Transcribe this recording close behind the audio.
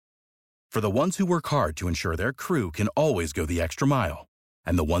For the ones who work hard to ensure their crew can always go the extra mile,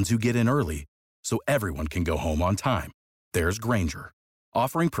 and the ones who get in early so everyone can go home on time, there's Grainger,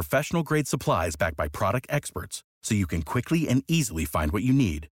 offering professional-grade supplies backed by product experts so you can quickly and easily find what you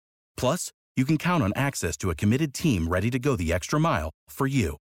need. Plus, you can count on access to a committed team ready to go the extra mile for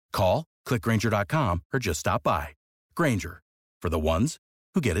you. Call, click Grainger.com, or just stop by. Grainger, for the ones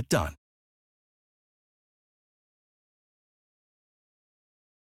who get it done.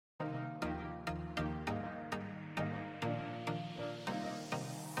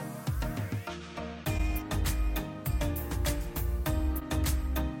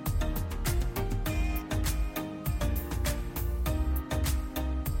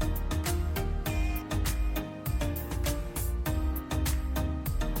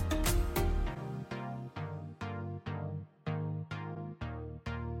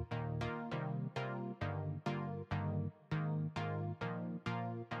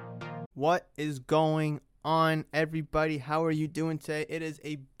 What is going on, everybody? How are you doing today? It is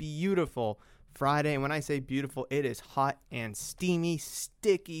a beautiful Friday, and when I say beautiful, it is hot and steamy,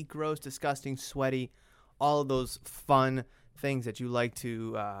 sticky, gross, disgusting, sweaty, all of those fun things that you like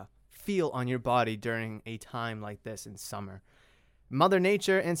to feel on your body during a time like this in summer. Mother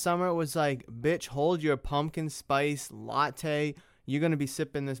Nature in summer was like, bitch, hold your pumpkin spice latte. You're going to be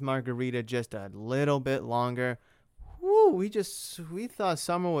sipping this margarita just a little bit longer. Woo, we thought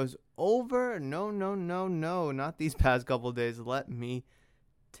summer was over. No, not these past couple of days. Let me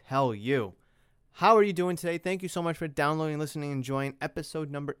tell you. How are you doing today? Thank you so much for downloading, listening, and enjoying episode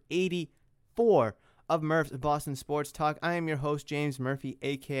number 84 of Murph's Boston Sports Talk. I am your host, James Murphy,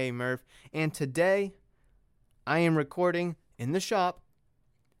 aka Murph, and today I am recording in the shop,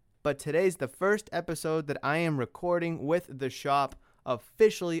 but today's the first episode that I am recording with the shop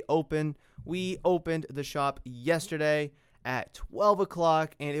officially open. We opened the shop yesterday at 12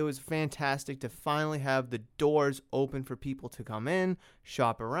 o'clock, and it was fantastic to finally have the doors open for people to come in,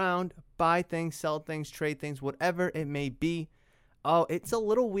 shop around, buy things, sell things, trade things, whatever it may be. Oh, it's a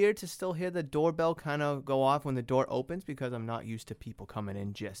little weird to still hear the doorbell kind of go off when the door opens because I'm not used to people coming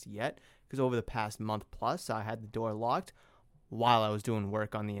in just yet, because over the past month plus, I had the door locked while I was doing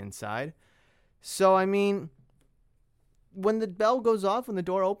work on the inside. So, I mean, when the bell goes off, when the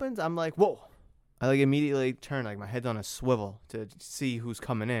door opens, I'm like, whoa. I like immediately turn, like my head's on a swivel to see who's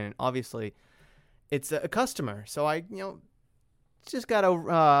coming in. And obviously, it's a customer. So I, just got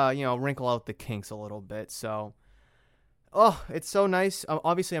to, wrinkle out the kinks a little bit. So, it's so nice.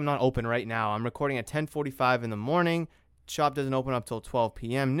 Obviously, I'm not open right now. I'm recording at 10:45 in the morning. Shop doesn't open up till 12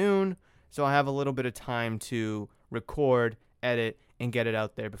 p.m. noon. So I have a little bit of time to record, edit, and get it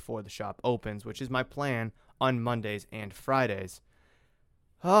out there before the shop opens, which is my plan on Mondays and Fridays.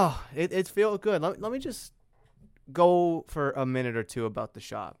 Oh, it feels good. Let me just go for a minute or two about the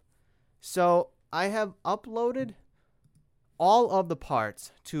shop. So I have uploaded all of the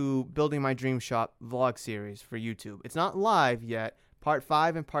parts to Building My Dream Shop vlog series for YouTube. It's not live yet. Part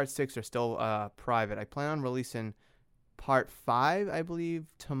 5 and Part 6 are still private. I plan on releasing Part 5, I believe,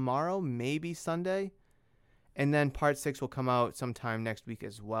 tomorrow, maybe Sunday. And then Part 6 will come out sometime next week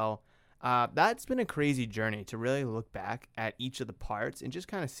as well. That's been a crazy journey to really look back at each of the parts and just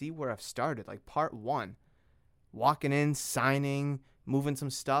kind of see where I've started. Like Part 1, walking in, signing, moving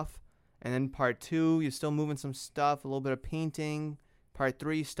some stuff. And then Part 2, you're still moving some stuff, a little bit of painting. Part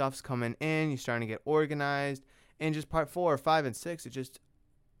 3, stuff's coming in, you're starting to get organized. And just Part 4, 5, and 6, it's just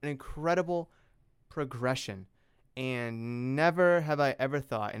an incredible progression. And never have I ever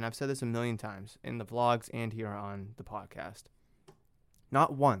thought, and I've said this a million times in the vlogs and here on the podcast,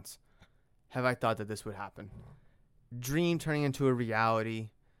 not once have I thought that this would happen. Dream turning into a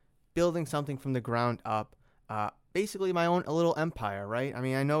reality, building something from the ground up, basically my own little empire, right? I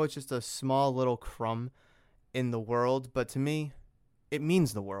mean, I know it's just a small little crumb in the world, but to me, it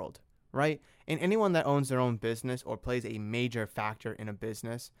means the world, right? And anyone that owns their own business or plays a major factor in a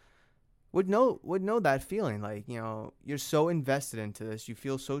business would know that feeling. Like, you're so invested into this, you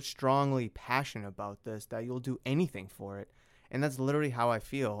feel so strongly passionate about this that you'll do anything for it. And that's literally how I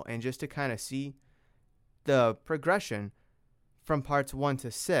feel. And just to kind of see the progression from parts 1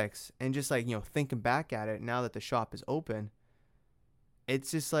 to 6 and just like, thinking back at it now that the shop is open,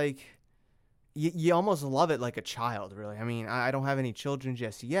 it's just like you almost love it like a child, really. I mean, I don't have any children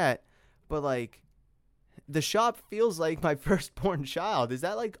just yet, but like the shop feels like my firstborn child. Is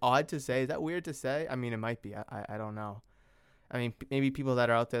that like odd to say? Is that weird to say? I mean, it might be. I don't know. I mean, maybe people that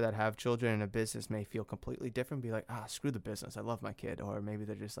are out there that have children in a business may feel completely different, be like, screw the business, I love my kid. Or maybe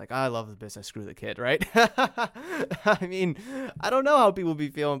they're just like, I love the business, screw the kid, right? I mean, I don't know how people be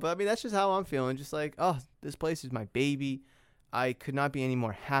feeling, but I mean, that's just how I'm feeling. Just like, this place is my baby. I could not be any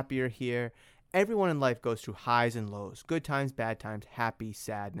more happier here. Everyone in life goes through highs and lows, good times, bad times, happy,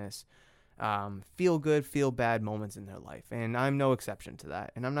 sadness, feel good, feel bad moments in their life. And I'm no exception to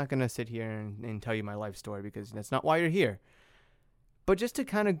that. And I'm not going to sit here and tell you my life story because that's not why you're here. But just to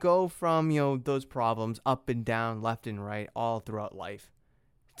kind of go from, those problems up and down, left and right, all throughout life,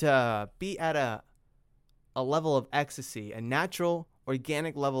 to be at a level of ecstasy, a natural,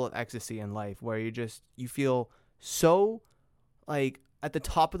 organic level of ecstasy in life where you feel so like at the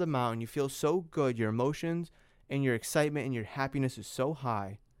top of the mountain, you feel so good, your emotions and your excitement and your happiness is so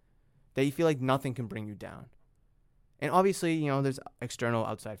high that you feel like nothing can bring you down. And obviously, there's external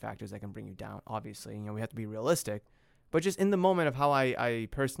outside factors that can bring you down. Obviously, we have to be realistic, but just in the moment of how I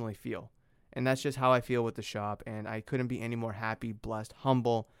personally feel. And that's just how I feel with the shop. And I couldn't be any more happy, blessed,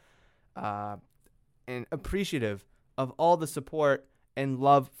 humble, and appreciative of all the support and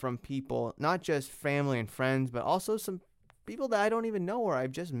love from people, not just family and friends, but also some people that I don't even know or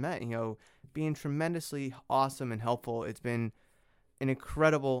I've just met, being tremendously awesome and helpful. It's been an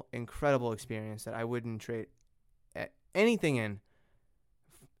incredible, incredible experience that I wouldn't trade anything in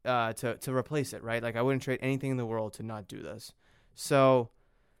to replace it, right? Like I wouldn't trade anything in the world to not do this. So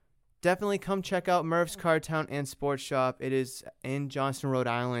definitely come check out Murph's Cardtown and Sports Shop. It is in Johnston, Rhode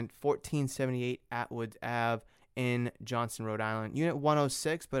Island, 1478 Atwood Ave in Johnston, Rhode Island. Unit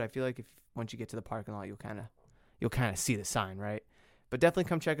 106, but I feel like once you get to the parking lot, you'll kind of see the sign, right? But definitely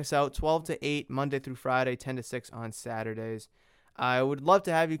come check us out, 12 to 8, Monday through Friday, 10 to 6 on Saturdays. I would love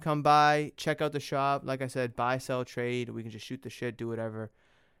to have you come by, check out the shop. Like I said, buy, sell, trade. We can just shoot the shit, do whatever,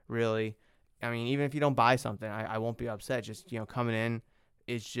 really. I mean, even if you don't buy something, I won't be upset. Just, coming in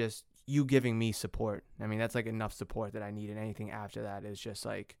is just you giving me support. I mean, that's like enough support that I need, and anything after that is just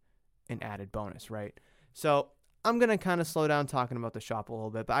like an added bonus, right? So I'm going to kind of slow down talking about the shop a little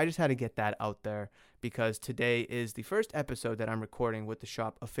bit, but I just had to get that out there because today is the first episode that I'm recording with the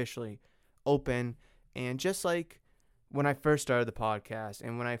shop officially open. And just like when I first started the podcast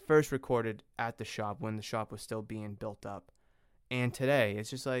and when I first recorded at the shop, when the shop was still being built up, and today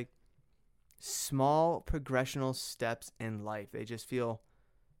it's just like small progressional steps in life. They just feel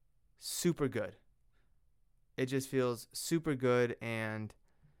super good. It just feels super good, and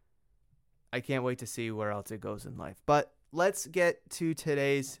I can't wait to see where else it goes in life. But let's get to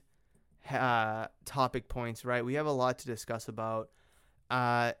today's topic points, right? We have a lot to discuss about.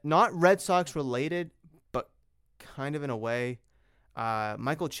 Not Red Sox related, but kind of in a way.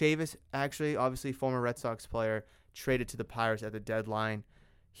 Michael Chavis, actually, obviously former Red Sox player, traded to the Pirates at the deadline.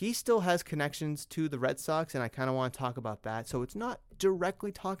 He still has connections to the Red Sox, and I kind of want to talk about that. So it's not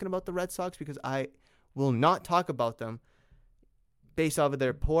directly talking about the Red Sox because I will not talk about them based off of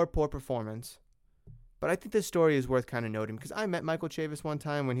their poor performance. But I think this story is worth kind of noting because I met Michael Chavis one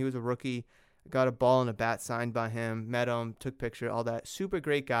time when he was a rookie. Got a ball and a bat signed by him, met him, took picture, all that. Super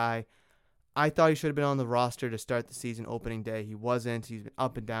great guy. I thought he should have been on the roster to start the season opening day. He wasn't. He's been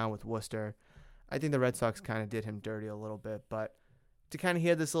up and down with Worcester. I think the Red Sox kind of did him dirty a little bit. But to kind of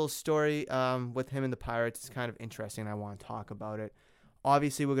hear this little story with him and the Pirates is kind of interesting. I want to talk about it.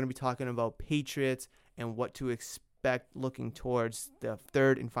 Obviously, we're going to be talking about Patriots and what to expect looking towards the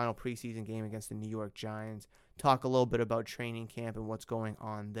third and final preseason game against the New York Giants. Talk a little bit about training camp and what's going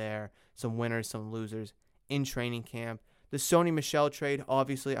on there. Some winners, some losers in training camp. The Sony Michel trade,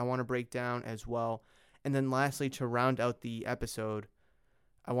 obviously, I want to break down as well. And then lastly, to round out the episode,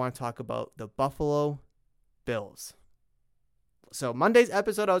 I want to talk about the Buffalo Bills. So Monday's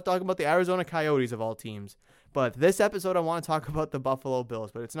episode, I was talking about the Arizona Coyotes of all teams. But this episode, I want to talk about the Buffalo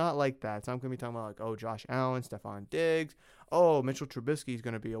Bills. But it's not like that. So I'm going to be talking about Josh Allen, Stephon Diggs. Mitchell Trubisky is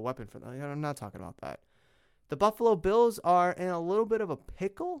going to be a weapon for them. I'm not talking about that. The Buffalo Bills are in a little bit of a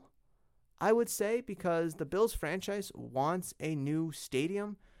pickle, I would say, because the Bills franchise wants a new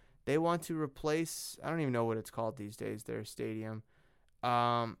stadium. They want to replace, I don't even know what it's called these days, their stadium.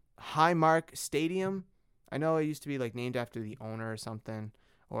 Highmark Stadium. I know it used to be named after the owner or something,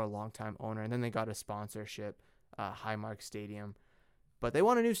 or a longtime owner, and then they got a sponsorship, Highmark Stadium. But they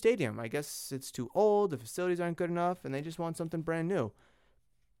want a new stadium. I guess it's too old, the facilities aren't good enough, and they just want something brand new.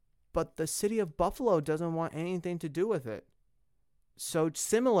 But the city of Buffalo doesn't want anything to do with it. So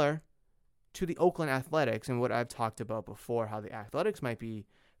similar to the Oakland Athletics and what I've talked about before, how the Athletics might be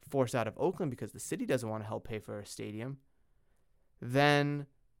forced out of Oakland because the city doesn't want to help pay for a stadium, then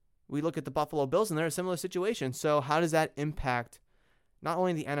we look at the Buffalo Bills and they're a similar situation. So how does that impact not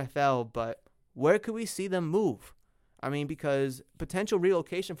only the NFL, but where could we see them move? I mean, because potential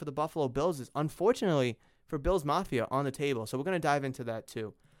relocation for the Buffalo Bills is unfortunately for Bills Mafia on the table. So we're going to dive into that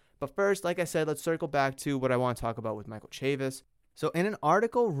too. But first, like I said, let's circle back to what I want to talk about with Michael Chavis. So in an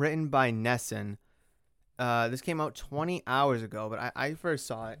article written by Nesson, This came out 20 hours ago, but I first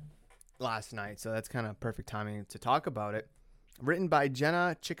saw it last night, so that's kind of perfect timing to talk about it. Written by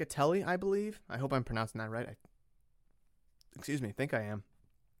Jenna Ciccatelli, I believe. I hope I'm pronouncing that right. Excuse me, I think I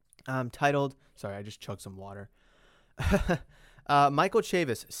am. Titled, sorry, I just chugged some water. Michael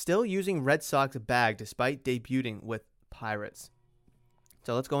Chavis, still using Red Sox bag despite debuting with Pirates.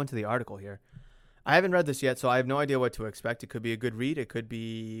 So let's go into the article here. I haven't read this yet, so I have no idea what to expect. It could be a good read. It could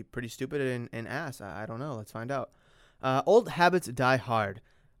be pretty stupid and ass. I don't know. Let's find out. Old habits die hard.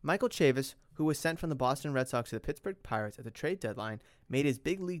 Michael Chavis, who was sent from the Boston Red Sox to the Pittsburgh Pirates at the trade deadline, made his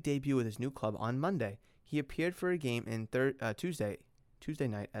big league debut with his new club on Monday. He appeared for a game in Tuesday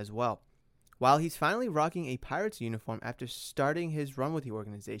night as well. While he's finally rocking a Pirates uniform after starting his run with the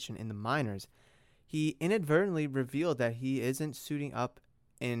organization in the minors, he inadvertently revealed that he isn't suiting up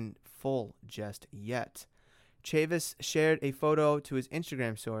in full just yet. Chavis shared a photo to his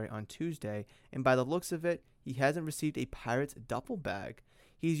Instagram story on Tuesday, and by the looks of it, he hasn't received a Pirates duffel bag.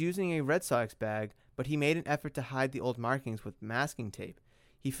 He's using a Red Sox bag, but he made an effort to hide the old markings with masking tape.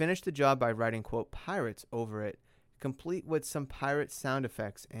 He finished the job by writing, quote, Pirates over it, complete with some pirate sound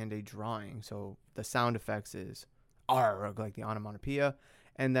effects and a drawing. So the sound effects is arg, like the onomatopoeia,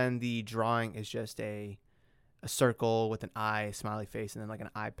 and then the drawing is just a circle with an eye, smiley face, and then like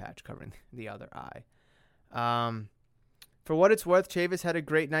an eye patch covering the other eye. For what it's worth, Chavis had a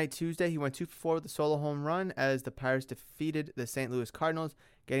great night Tuesday. He went 2 for 4 with a solo home run as the Pirates defeated the St. Louis Cardinals,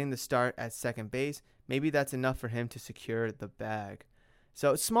 getting the start at second base. Maybe that's enough for him to secure the bag.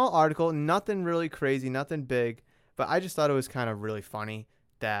 So, small article, nothing really crazy, nothing big, but I just thought it was kind of really funny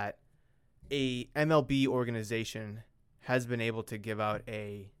that a MLB organization has been able to give out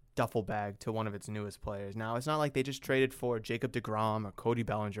a duffel bag to one of its newest players. Now, it's not like they just traded for Jacob deGrom or Cody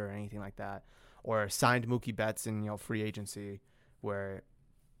Bellinger or anything like that, or signed Mookie Betts in free agency, where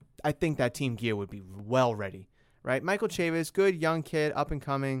I think that team gear would be well ready, right? Michael Chavis, good young kid, up and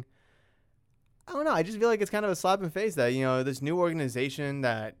coming. I don't know. I just feel like it's kind of a slap in the face that, this new organization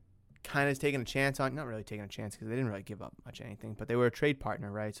that kind of is taking a chance on, not really taking a chance because they didn't really give up much anything, but they were a trade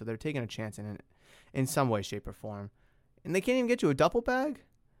partner, right? So they're taking a chance in some way, shape, or form. And they can't even get you a duffel bag?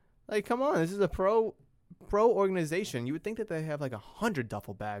 Like, come on, this is a pro organization. You would think that they have like 100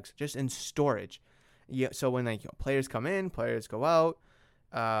 duffel bags just in storage. Yeah. So when players come in, players go out.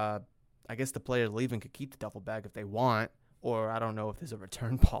 I guess the players leaving could keep the duffel bag if they want, or I don't know if there's a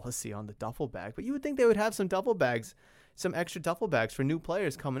return policy on the duffel bag. But you would think they would have some duffel bags, some extra duffel bags for new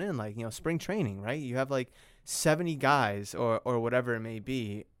players coming in, like spring training, right? You have like 70 guys or whatever it may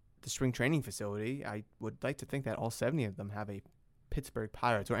be, the spring training facility. I would like to think that all 70 of them have a Pittsburgh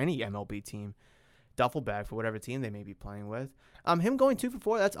Pirates or any MLB team duffel bag for whatever team they may be playing with. Him going 2 for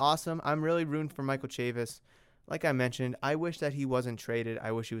 4, that's awesome. I'm really rooting for Michael Chavis. Like I mentioned, I wish that he wasn't traded.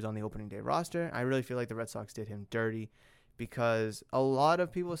 I wish he was on the opening day roster. I really feel like the Red Sox did him dirty because a lot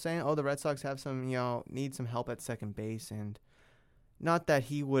of people are saying, the Red Sox have some, need some help at second base, and not that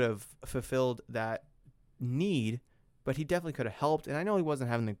he would have fulfilled that need, but he definitely could have helped. And I know he wasn't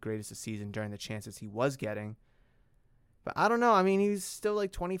having the greatest of season during the chances he was getting. But I don't know. I mean, he's still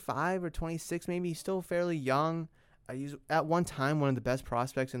like 25 or 26, maybe. He's still fairly young. He's at one time one of the best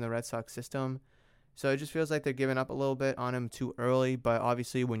prospects in the Red Sox system. So it just feels like they're giving up a little bit on him too early. But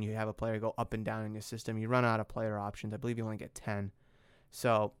obviously, when you have a player go up and down in your system, you run out of player options. I believe you only get 10.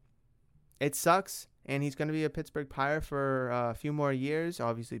 So it sucks. And he's going to be a Pittsburgh Pirate for a few more years,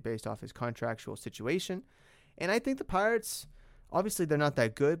 obviously based off his contractual situation. And I think the Pirates, obviously they're not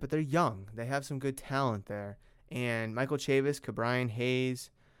that good, but they're young. They have some good talent there. And Michael Chavis, Ke'Bryan Hayes,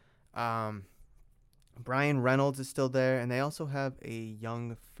 Brian Reynolds is still there. And they also have a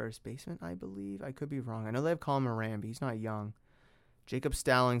young first baseman, I believe. I could be wrong. I know they have Colin Moran, but he's not young. Jacob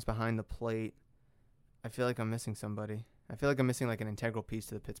Stallings behind the plate. I feel like I'm missing somebody. I feel like I'm missing like an integral piece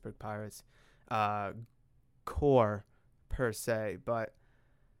to the Pittsburgh Pirates core, per se. But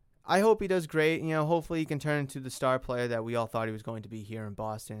I hope he does great. Hopefully he can turn into the star player that we all thought he was going to be here in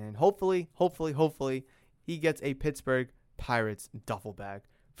Boston. And hopefully, he gets a Pittsburgh Pirates duffel bag,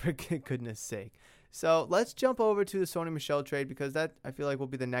 for goodness sake. So let's jump over to the Sony Michel trade, because that, I feel like, will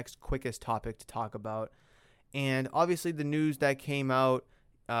be the next quickest topic to talk about. And obviously the news that came out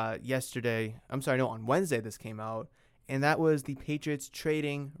on Wednesday this came out, and that was the Patriots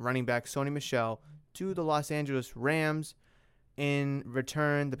trading running back Sony Michel to the Los Angeles Rams. In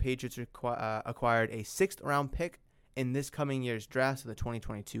return, the Patriots acquired a 6th-round pick in this coming year's draft, so the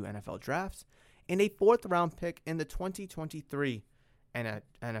 2022 NFL drafts, and a 4th-round pick in the 2023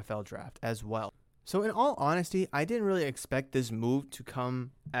 NFL draft as well. So in all honesty, I didn't really expect this move to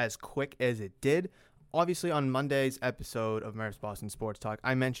come as quick as it did. Obviously, on Monday's episode of Murph's Boston Sports Talk,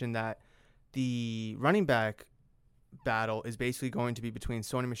 I mentioned that the running back battle is basically going to be between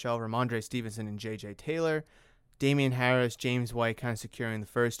Sony Michel, Ramondre Stevenson, and J.J. Taylor. Damian Harris, James White kind of securing the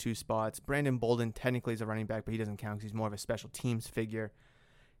first two spots. Brandon Bolden technically is a running back, but he doesn't count because he's more of a special teams figure.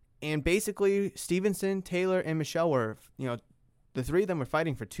 And basically, Stevenson, Taylor, and Michel were, the three of them were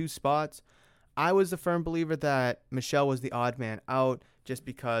fighting for two spots. I was a firm believer that Michel was the odd man out just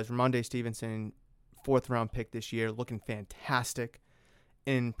because Ramondre Stevenson, 4th-round pick this year, looking fantastic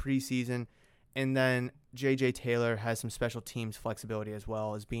in preseason. And then J.J. Taylor has some special teams flexibility as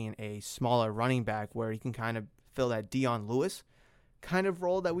well as being a smaller running back where he can kind of fill that Dion Lewis kind of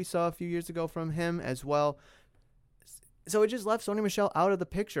role that we saw a few years ago from him as well. So it just left Sony Michel out of the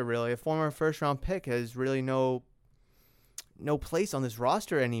picture, really. A former first-round pick has really no place on this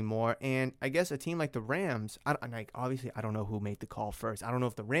roster anymore. And I guess a team like the Rams, obviously I don't know who made the call first. I don't know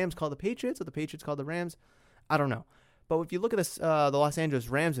if the Rams called the Patriots or the Patriots called the Rams. I don't know. But if you look at the Los Angeles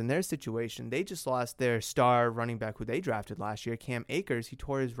Rams in their situation, they just lost their star running back who they drafted last year, Cam Akers. He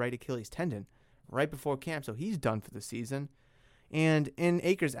tore his right Achilles tendon right before camp, so he's done for the season. And in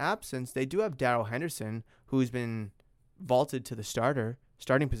Akers' absence, they do have Darrell Henderson, who's been vaulted to the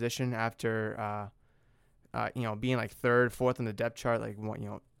starting position after being like 3rd, 4th on the depth chart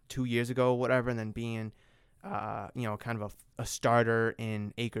 2 years ago, whatever, and then being kind of a starter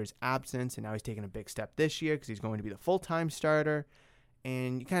in Akers' absence, and now he's taking a big step this year because he's going to be the full-time starter,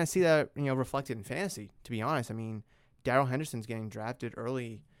 and you kind of see that reflected in fantasy. To be honest, I mean, Darrell Henderson's getting drafted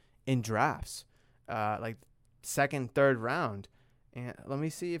early in drafts, like 2nd, 3rd round, and let me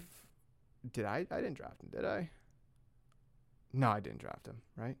see if I didn't draft him, did I? No, I didn't draft him,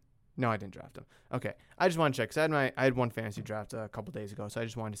 right? No, I didn't draft him. Okay, I just want to check because I had one fantasy draft a couple days ago, so I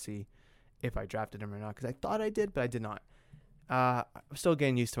just wanted to see if I drafted him or not because I thought I did, but I did not. I'm still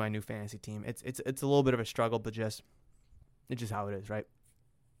getting used to my new fantasy team. It's a little bit of a struggle, but it's just how it is, right?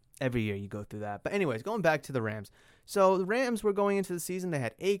 Every year you go through that. But anyways, going back to the Rams. So the Rams were going into the season. They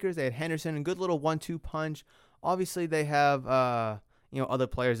had Akers, they had Henderson, a good little 1-2 punch. Obviously, they have other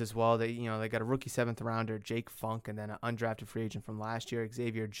players as well. They got a rookie 7th rounder, Jake Funk, and then an undrafted free agent from last year,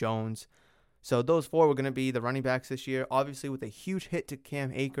 Xavier Jones. So those 4 were going to be the running backs this year. Obviously, with a huge hit to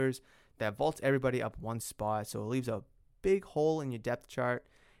Cam Akers that vaults everybody up one spot, so it leaves a big hole in your depth chart.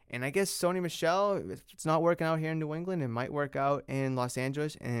 And I guess Sony Michel, if it's not working out here in New England, it might work out in Los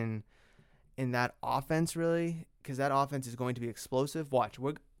Angeles and in that offense, really, because that offense is going to be explosive. Watch,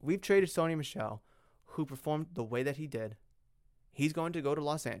 we've traded Sony Michel, who performed the way that he did. He's going to go to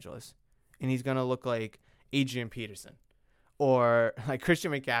Los Angeles, and he's going to look like Adrian Peterson or like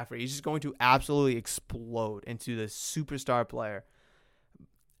Christian McCaffrey. He's just going to absolutely explode into this superstar player.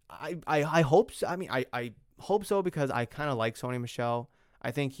 I hope so. I mean, I hope so because I kind of like Sony Michel. I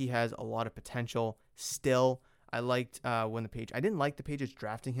think he has a lot of potential still. I liked I didn't like the Patriots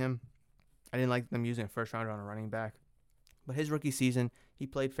drafting him. I didn't like them using a 1st rounder on a running back. But his rookie season, he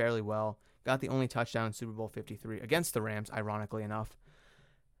played fairly well. Got the only touchdown in Super Bowl 53 against the Rams, ironically enough.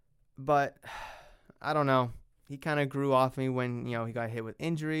 But I don't know. He kind of grew off me when, he got hit with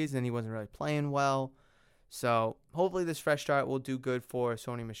injuries and he wasn't really playing well. So hopefully this fresh start will do good for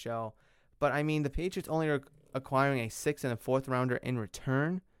Sony Michel. But I mean, the Patriots only are acquiring a 6th and a 4th rounder in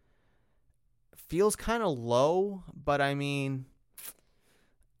return. Feels kind of low, but I mean,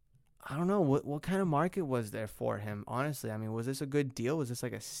 I don't know. What kind of market was there for him, honestly? I mean, was this a good deal? Was this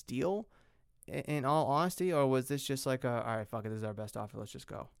like a steal, in all honesty? Or was this just like all right, fuck it, this is our best offer, let's just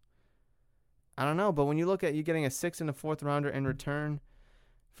go? I don't know, but when you look at you getting a 6th and a 4th rounder in return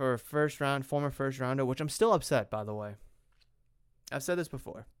for a former first rounder, which I'm still upset, by the way. I've said this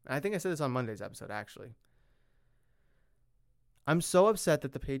before. I think I said this on Monday's episode, actually. I'm so upset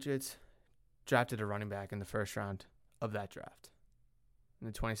that the Patriots drafted a running back in the 1st round of that draft, in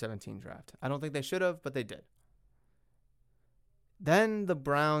the 2017 draft. I don't think they should have, but they did. Then the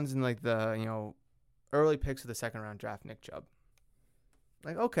Browns and the early picks of the 2nd round draft Nick Chubb.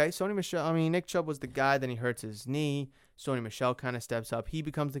 Okay, Nick Chubb was the guy, then he hurts his knee. Sony Michel kind of steps up. He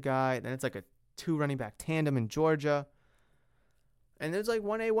becomes the guy. Then it's like a 2 running back tandem in Georgia. And there's like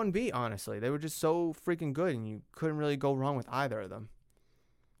 1A, 1B, honestly. They were just so freaking good, and you couldn't really go wrong with either of them.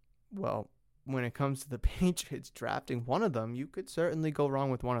 Well, when it comes to the Patriots drafting one of them, you could certainly go wrong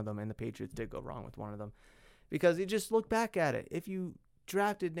with one of them, and the Patriots did go wrong with one of them. Because you just look back at it. If you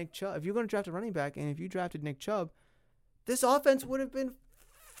drafted Nick Chubb, if you're going to draft a running back, and if you drafted Nick Chubb, this offense would have been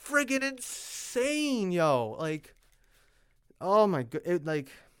friggin' insane, yo. Oh my god.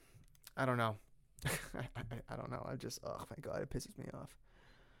 I don't know. I don't know. Oh my god, it pisses me off.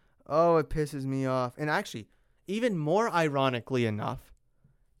 Oh, it pisses me off. And actually, even more ironically enough,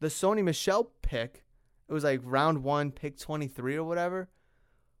 the Sony Michel pick, it was like round 1, pick 23 or whatever,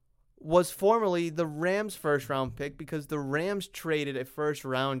 was formerly the Rams' first round pick because the Rams traded a first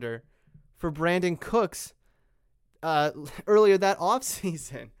rounder for Brandon Cooks earlier that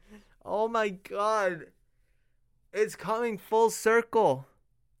offseason. Oh my God. It's coming full circle.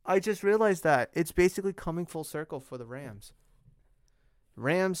 I just realized that. It's basically coming full circle for the Rams.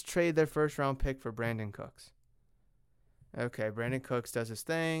 Rams trade their first round pick for Brandon Cooks. Okay, Brandon Cooks does his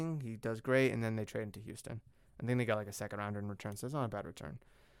thing. He does great, and then they trade him to Houston. I think they got like a second rounder in return, so it's not a bad return.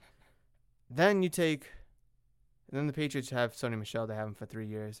 Then the Patriots have Sony Michel. They have him for 3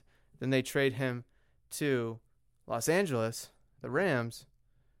 years. Then they trade him to Los Angeles, the Rams,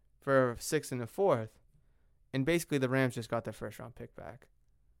 for a 6th and a 4th. And basically the Rams just got their first round pick back.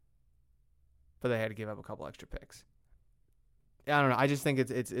 But they had to give up a couple extra picks. I don't know. I just think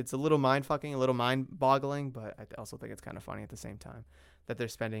it's a little mind-fucking, a little mind-boggling, but I also think it's kind of funny at the same time that they're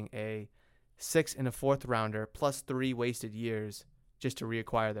spending a 6th and a 4th rounder plus 3 wasted years just to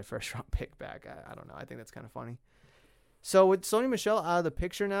reacquire their first round pick back. I don't know. I think that's kind of funny. So with Sony Michel out of the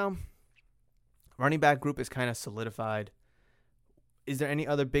picture now, running back group is kind of solidified. Is there any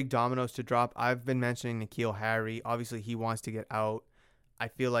other big dominoes to drop? I've been mentioning N'Keal Harry. Obviously, he wants to get out. I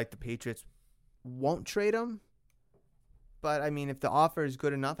feel like the Patriots won't trade him. But, I mean, if the offer is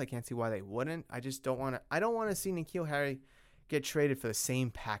good enough, I can't see why they wouldn't. I just don't want to. I don't want to see N'Keal Harry get traded for the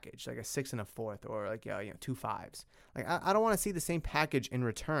same package, like a 6th and a 4th, or like 2 5s. Like I don't want to see the same package in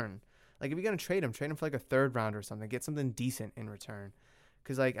return. Like if you're gonna trade him for like a 3rd round or something. Get something decent in return.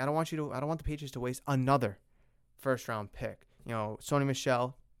 Because like I don't want the Patriots to waste another first round pick. Sony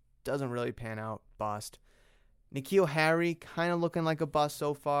Michel doesn't really pan out, bust. N'Keal Harry kind of looking like a bust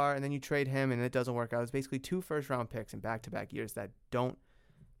so far, and then you trade him and it doesn't work out. It's basically 2 first round picks in back-to-back years that don't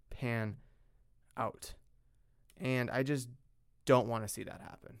pan out. And I just don't want to see that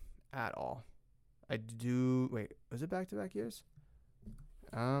happen at all. Wait, was it back-to-back years?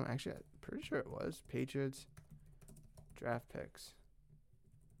 Actually, I'm pretty sure it was. Patriots draft picks.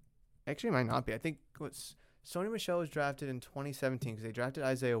 Actually, it might not be. I think Sony Michel was drafted in 2017 because they drafted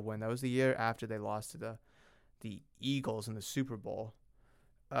Isaiah Wynn. That was the year after they lost to the Eagles in the Super Bowl.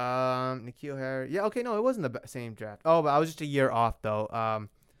 N'Keal Harry. Yeah, okay, no, it wasn't the same draft. Oh, but I was just a year off, though.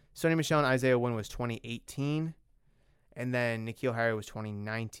 Sony Michel and Isaiah Wynn was 2018, and then N'Keal Harry was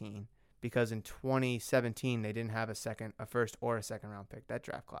 2019, because in 2017 they didn't have a first or a second round pick. That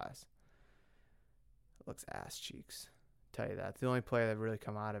draft class looks ass cheeks. Tell you that. The only player that really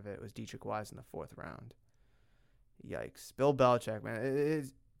come out of it was Dietrich Wise in the 4th round. Yikes. Bill Belichick, man,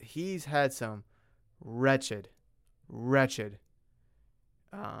 he's had some wretched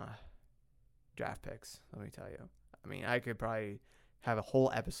draft picks, let me tell you. I mean, I could probably have a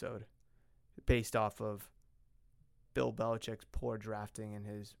whole episode based off of Bill Belichick's poor drafting and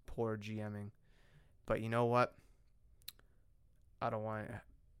his poor GMing. But you know what? I don't want to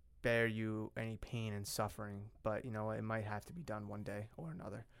bear you any pain and suffering, but you know what? It might have to be done one day or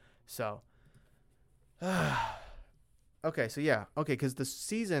another. So, okay, so yeah. Okay, because the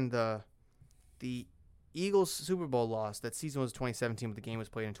season, the Eagles Super Bowl loss, that season was 2017, but the game was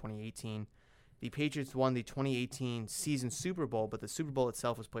played in 2018. The Patriots won the 2018 season Super Bowl, but the Super Bowl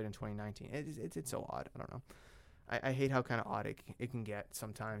itself was played in 2019. It's so odd. I don't know. I hate how kind of odd it can get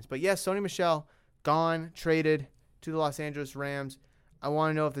sometimes. But yes, Sony Michel gone, traded to the Los Angeles Rams. I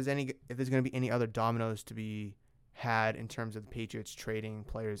want to know if there's going to be any other dominoes to be had in terms of the Patriots trading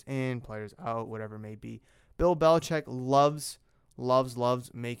players in, players out, whatever it may be. Bill Belichick loves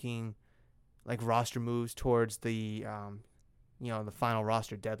making like roster moves towards the the final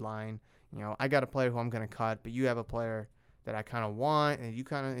roster deadline. I got a player who I'm going to cut, but you have a player that I kind of want, and they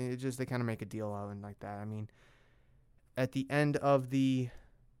kind of make a deal out and like that. I mean, at the end of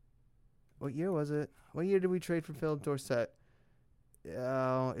what year was it? What year did we trade for Philip Dorsett?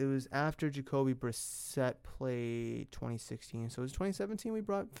 It was after Jacoby Brissett played 2016. So it was 2017 we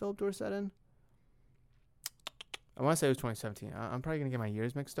brought Philip Dorsett in? I want to say it was 2017. I'm probably going to get my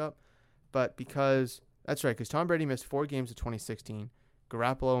years mixed up. But because Tom Brady missed 4 games of 2016.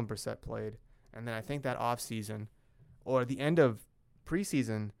 Garoppolo and Brissett played. And then I think that offseason, or the end of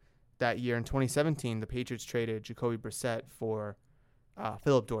preseason that year in 2017, the Patriots traded Jacoby Brissett for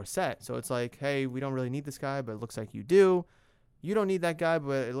Philip Dorsett. So it's like, hey, we don't really need this guy, but it looks like you do. You don't need that guy,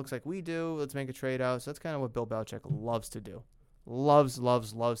 but it looks like we do. Let's make a trade out. So that's kind of what Bill Belichick loves to do. Loves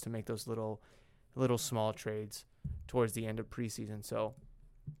to make those little small trades towards the end of preseason. So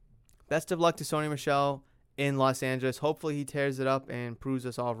best of luck to Sony Michel in Los Angeles. Hopefully he tears it up and proves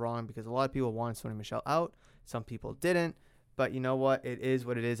us all wrong, because a lot of people wanted Sony Michel out. Some people didn't. But you know what? It is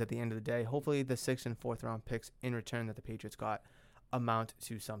what it is at the end of the day. Hopefully the 6th and 4th round picks in return that the Patriots got amount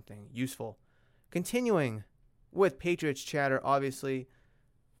to something useful. Continuing with Patriots chatter, obviously,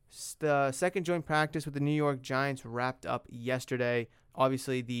 The second joint practice with the New York Giants wrapped up yesterday.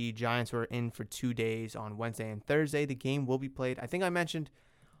 Obviously, the Giants were in for 2 days on Wednesday and Thursday. The game will be played. I think I mentioned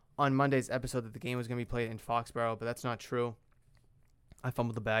on Monday's episode that the game was going to be played in Foxborough, but that's not true. I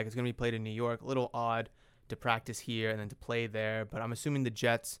fumbled the bag. It's going to be played in New York. A little odd to practice here and then to play there, but I'm assuming the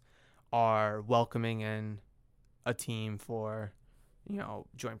Jets are welcoming in a team for,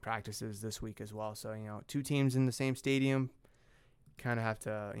 joint practices this week as well. So, 2 teams in the same stadium, kind of have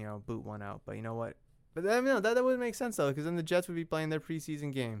to, boot one out. But you know what? But that would make sense though, because then the Jets would be playing their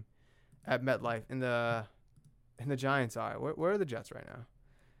preseason game at MetLife, and the Giants are. Where are the Jets right now?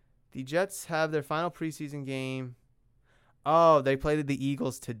 The Jets have their final preseason game. Oh, they played the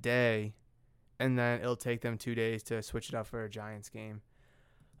Eagles today, and then it'll take them 2 days to switch it up for a Giants game.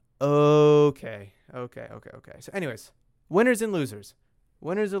 Okay. So anyways, winners and losers.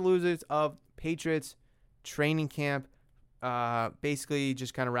 Winners and losers of Patriots training camp. Basically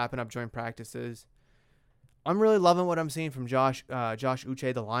just kind of wrapping up joint practices. I'm really loving what I'm seeing from Josh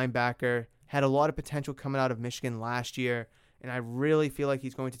Uche, the linebacker. Had a lot of potential coming out of Michigan last year, and I really feel like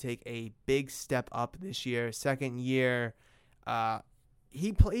he's going to take a big step up this year. Second year,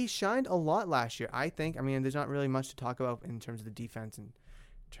 he shined a lot last year, I think. I mean, there's not really much to talk about in terms of the defense and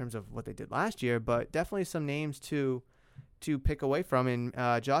in terms of what they did last year, but definitely some names to pick away from, and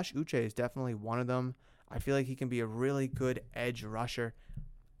Josh Uche is definitely one of them. I feel like he can be a really good edge rusher.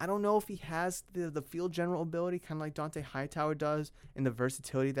 I don't know if he has the field general ability, kind of like Dante Hightower does, and the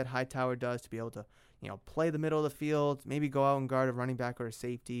versatility that Hightower does to be able to, play the middle of the field, maybe go out and guard a running back or a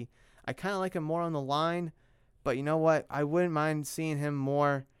safety. I kind of like him more on the line, but you know what? I wouldn't mind seeing him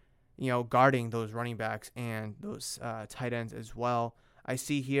more, guarding those running backs and those tight ends as well. I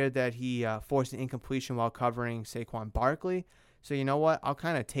see here that he forced an incompletion while covering Saquon Barkley. So you know what? I'll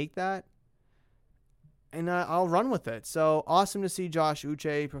kind of take that, and I'll run with it. So awesome to see Josh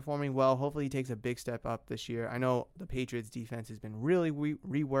Uche performing well. Hopefully he takes a big step up this year. I know the Patriots defense has been really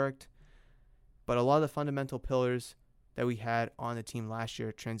reworked, but a lot of the fundamental pillars that we had on the team last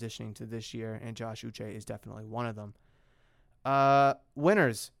year transitioning to this year, and Josh Uche is definitely one of them.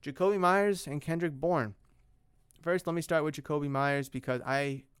 Winners, Jakobi Meyers and Kendrick Bourne. First, let me start with Jakobi Meyers because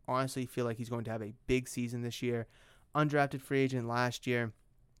I honestly feel like he's going to have a big season this year. Undrafted free agent last year.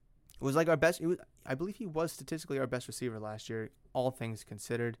 It was like our best. I believe he was statistically our best receiver last year, all things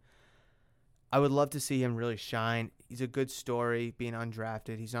considered. I would love to see him really shine. He's a good story being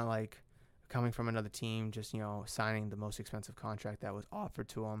undrafted. He's not like coming from another team, just, signing the most expensive contract that was offered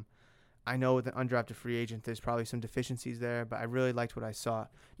to him. I know with an undrafted free agent, there's probably some deficiencies there, but I really liked what I saw.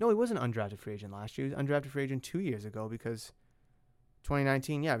 No, he wasn't an undrafted free agent last year. He was an undrafted free agent 2 years ago because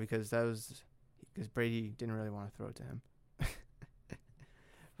 2019, because Brady didn't really want to throw it to him.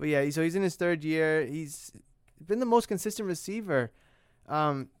 But yeah, so he's in his third year. He's been the most consistent receiver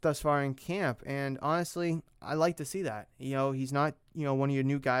thus far in camp, and honestly, I like to see that. He's not one of your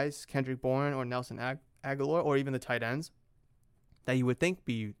new guys, Kendrick Bourne or Nelson Aguilar, or even the tight ends that you would think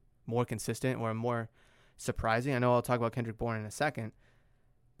be more consistent or more surprising. I know I'll talk about Kendrick Bourne in a second,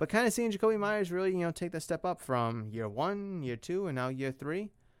 but kind of seeing Jakobi Meyers really take that step up from year 1, year 2, and now year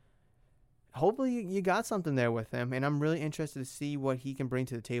 3. Hopefully you got something there with him, and I'm really interested to see what he can bring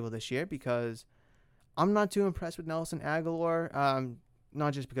to the table this year because I'm not too impressed with Nelson Aguilar,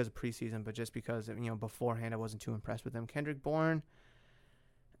 not just because of preseason, but just because, beforehand I wasn't too impressed with him. Kendrick Bourne,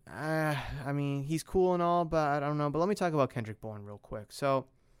 he's cool and all, but I don't know. But let me talk about Kendrick Bourne real quick. So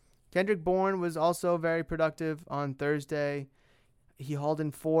Kendrick Bourne was also very productive on Thursday. He hauled in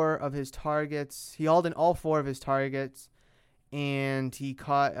all 4 of his targets, and he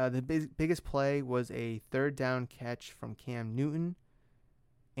caught the biggest play was a 3rd down catch from Cam Newton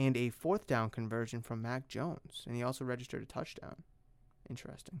and a 4th down conversion from Mac Jones, and he also registered a touchdown.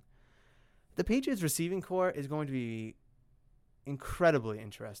 Interesting. The Patriots receiving core is going to be incredibly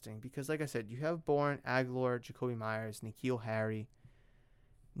interesting because, like I said, you have Bourne, Aguilar, Jakobi Meyers, N'Keal Harry.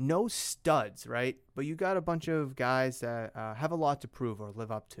 No studs, right? But you got a bunch of guys that have a lot to prove or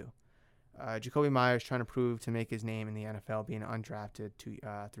live up to. Jakobi Meyers trying to prove to make his name in the NFL, being undrafted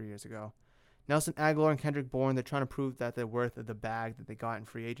 3 years ago. Nelson Aguilar and Kendrick Bourne, they're trying to prove that they're worth of the bag that they got in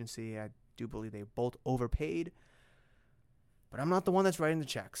free agency. I do believe they both overpaid. But I'm not the one that's writing the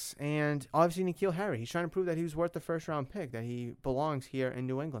checks. And obviously N'Keal Harry, he's trying to prove that he was worth the first-round pick, that he belongs here in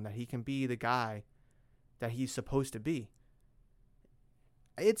New England, that he can be the guy that he's supposed to be.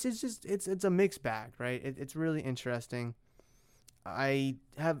 It's a mixed bag, right? It's really interesting. I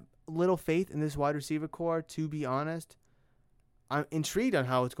have little faith in this wide receiver core, to be honest. I'm intrigued on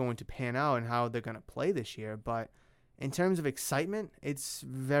how it's going to pan out and how they're going to play this year, but in terms of excitement, it's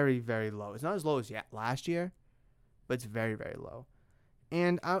very, very low. It's not as low as last year, but it's very, very low.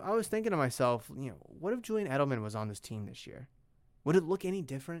 And I was thinking to myself, what if Julian Edelman was on this team this year? Would it look any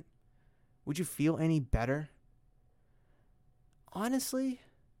different? Would you feel any better? Honestly,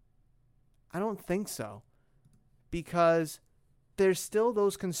 I don't think so. Because there's still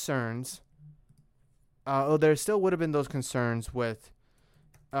those concerns. There still would have been those concerns with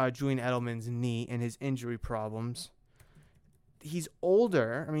Julian Edelman's knee and his injury problems. He's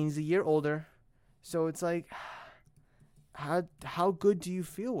older. I mean, he's a year older. So it's like, how good do you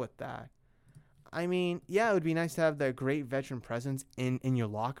feel with that? I mean, yeah, it would be nice to have the great veteran presence in your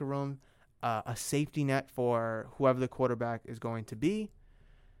locker room, a safety net for whoever the quarterback is going to be,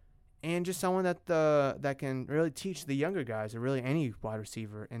 and just someone that can really teach the younger guys, or really any wide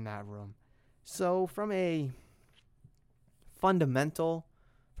receiver in that room. So from a fundamental,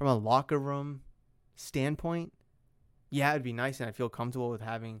 from a locker room standpoint, yeah, it'd be nice, and I feel comfortable with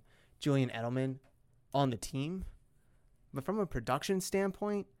having Julian Edelman on the team. But from a production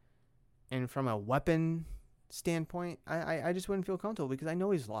standpoint and from a weapon standpoint, I just wouldn't feel comfortable because I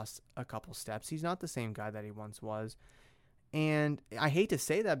know he's lost a couple steps. He's not the same guy that he once was. And I hate to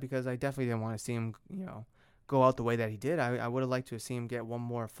say that because I definitely didn't want to see him, go out the way that he did. I would have liked to have seen him get one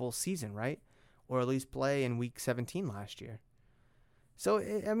more full season, right? Or at least play in Week 17 last year. So,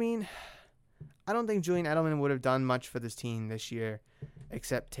 I don't think Julian Edelman would have done much for this team this year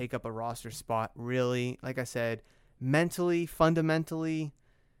except take up a roster spot. Really, like I said, mentally, fundamentally,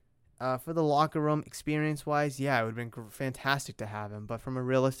 for the locker room, experience-wise, yeah, it would have been fantastic to have him. But from a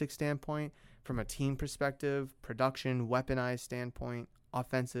realistic standpoint, from a team perspective, production, weaponized standpoint,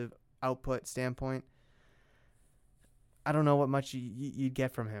 offensive output standpoint, I don't know what much you'd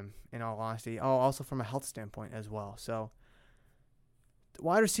get from him, in all honesty. Oh, also from a health standpoint as well. So, the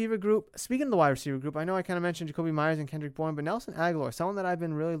wide receiver group, speaking of the wide receiver group, I know I kind of mentioned Jacoby Myers and Kendrick Bourne, but Nelson Aguilar, someone that I've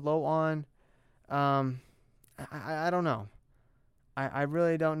been really low on, I don't know. I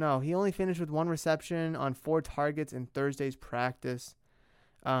really don't know. He only finished with 1 reception on 4 targets in Thursday's practice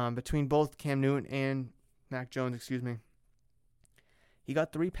between both Cam Newton and Mac Jones, He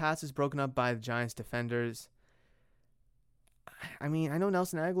got 3 passes broken up by the Giants defenders. I mean, I know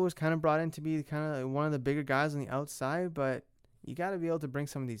Nelson Aguilar was kind of brought in to be kind of one of the bigger guys on the outside, but you got to be able to bring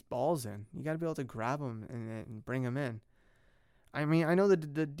some of these balls in. You got to be able to grab them and bring them in. I mean, I know the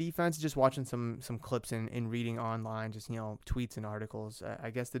defense, just watching some clips and reading online, just, tweets and articles. I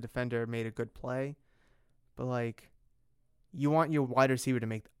guess the defender made a good play, but, you want your wide receiver to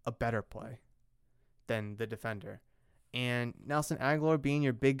make a better play than the defender. And Nelson Aguilar being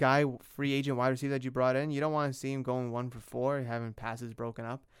your big guy, free agent wide receiver that you brought in, you don't want to see him going 1 for 4, having passes broken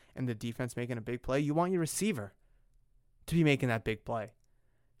up, and the defense making a big play. You want your receiver to be making that big play.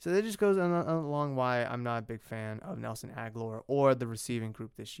 So that just goes along why I'm not a big fan of Nelson Aguilar or the receiving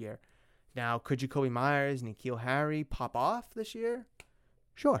group this year. Now, could Jacoby Myers, N'Keal Harry pop off this year?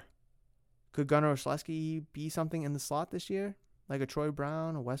 Sure. Could Gunnar Olszewski be something in the slot this year? Like a Troy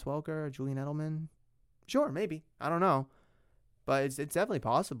Brown, a Wes Welker, a Julian Edelman? Sure, maybe. I don't know. But it's definitely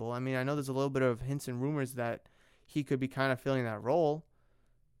possible. I mean, I know there's a little bit of hints and rumors that he could be kind of filling that role.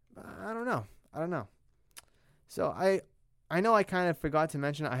 I don't know. So I know I kind of forgot to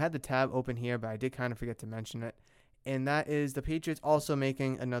mention it. I had the tab open here, but I did kind of forget to mention it. And that is the Patriots also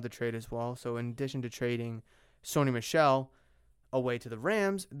making another trade as well. So in addition to trading Sony Michel away to the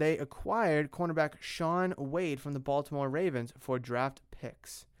Rams, they acquired cornerback Shaun Wade from the Baltimore Ravens for draft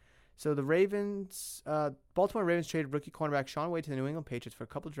picks. So the Baltimore Ravens traded rookie cornerback Shaun Wade to the New England Patriots for a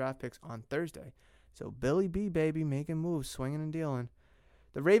couple draft picks on Thursday. So Billy B, baby, making moves, swinging and dealing.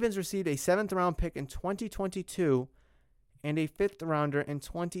 The Ravens received a 7th-round pick in 2022 and a 5th-rounder in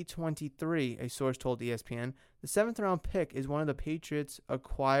 2023, a source told ESPN. The 7th-round pick is one of the Patriots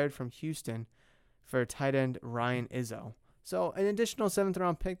acquired from Houston for tight end Ryan Izzo. So an additional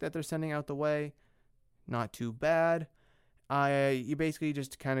 7th-round pick that they're sending out the way, not too bad. You basically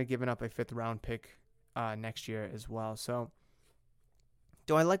just kind of giving up a 5th-round pick next year as well. So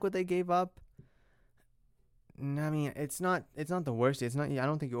do I like what they gave up? I mean, it's not the worst. I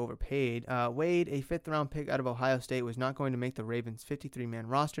don't think you overpaid. Wade, a 5th-round pick out of Ohio State, was not going to make the Ravens' 53-man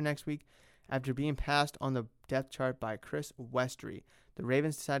roster next week after being passed on the depth chart by Chris Westry. The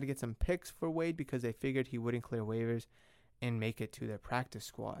Ravens decided to get some picks for Wade because they figured he wouldn't clear waivers and make it to their practice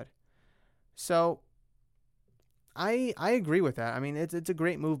squad. So I agree with that. I mean, it's a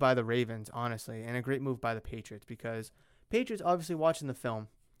great move by the Ravens, honestly, and a great move by the Patriots because Patriots obviously watching the film.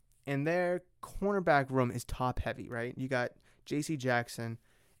 And their cornerback room is top-heavy, right? You got J.C. Jackson,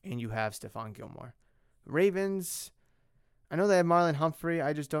 and you have Stephon Gilmore. Ravens, I know they have Marlon Humphrey.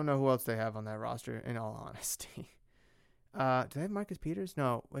 I just don't know who else they have on that roster, in all honesty. Do they have Marcus Peters?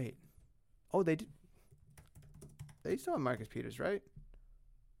 No, wait. Oh, they did. They still have Marcus Peters, right?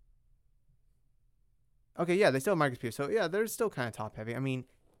 Okay, yeah, they still have Marcus Peters. So, yeah, they're still kind of top-heavy. I mean,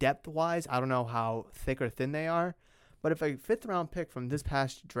 depth-wise, I don't know how thick or thin they are. But if a fifth-round pick from this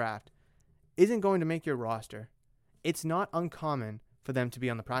past draft isn't going to make your roster, it's not uncommon for them to be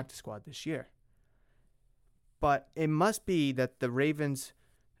on the practice squad this year. But it must be that the Ravens'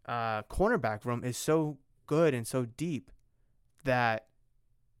 cornerback room is so good and so deep that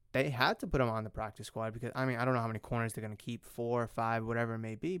they had to put him on the practice squad because, I mean, I don't know how many corners they're going to keep, 4 or 5, whatever it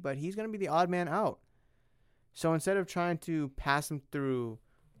may be, but he's going to be the odd man out. So instead of trying to pass him through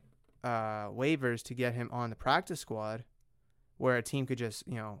waivers to get him on the practice squad, where a team could just,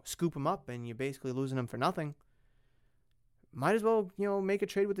 scoop him up and you're basically losing him for nothing, might as well, make a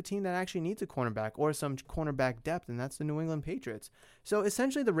trade with the team that actually needs a cornerback or some cornerback depth, and that's the New England Patriots. So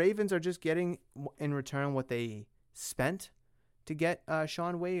essentially the Ravens are just getting in return what they spent to get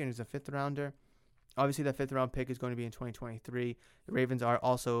Shaun Wade, and he's a fifth-rounder. Obviously, that fifth-round pick is going to be in 2023. The Ravens are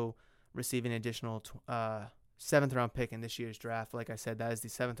also receiving an additional seventh-round pick in this year's draft. Like I said, that is the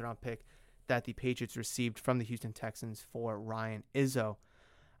seventh-round pick that the Patriots received from the Houston Texans for Ryan Izzo.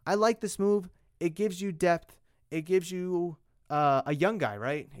 I like this move. It gives you depth. It gives you a young guy,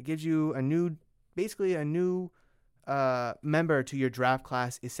 right? It gives you a new member to your draft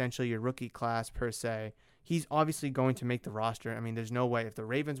class, essentially your rookie class per se. He's obviously going to make the roster. I mean, there's no way. If the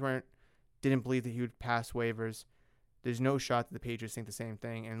Ravens didn't believe that he would pass waivers, there's no shot that the Patriots think the same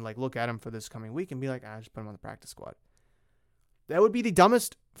thing and look at him for this coming week and be like, just put him on the practice squad. That would be the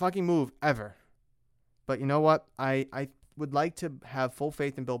dumbest fucking move ever. But you know what? I would like to have full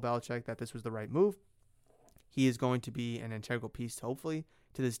faith in Bill Belichick that this was the right move. He is going to be an integral piece, hopefully,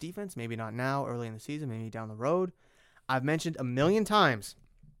 to this defense. Maybe not now, early in the season, maybe down the road. I've mentioned a million times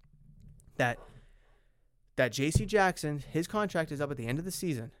that J.C. Jackson, his contract is up at the end of the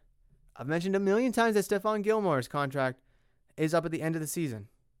season. I've mentioned a million times that Stephon Gilmore's contract is up at the end of the season.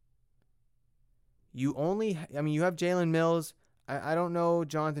 You have Jalen Mills. I don't know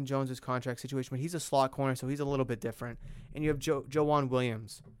Jonathan Jones' contract situation, but he's a slot corner, so he's a little bit different. And you have Joejuan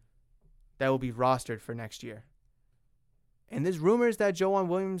Williams that will be rostered for next year. And there's rumors that Joejuan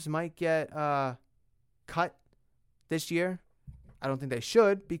Williams might get cut this year. I don't think they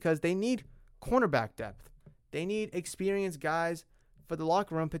should because they need cornerback depth. They need experienced guys for the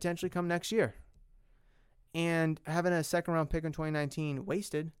locker room potentially come next year. And having a second-round pick in 2019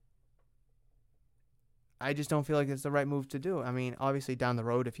 wasted, I just don't feel like it's the right move to do. I mean, obviously down the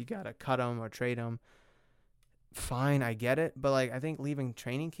road, if you got to cut him or trade him, fine, I get it. But I think leaving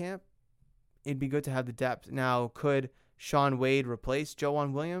training camp, it'd be good to have the depth. Now, could Shaun Wade replace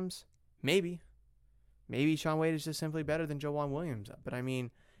Joejuan Williams? Maybe. Maybe Shaun Wade is just simply better than Joejuan Williams. But I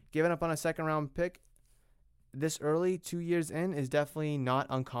mean, giving up on a second-round pick this early, 2 years in, is definitely not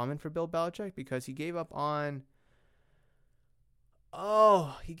uncommon for Bill Belichick because he gave up on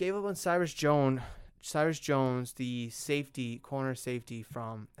Cyrus Jones, the corner safety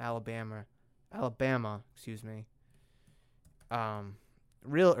from Alabama,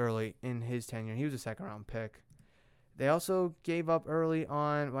 real early in his tenure. He was a second-round pick. They also gave up early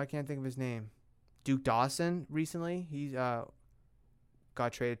on, I can't think of his name, Duke Dawson recently. He got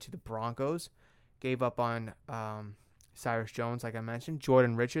traded to the Broncos. Gave up on Cyrus Jones, like I mentioned.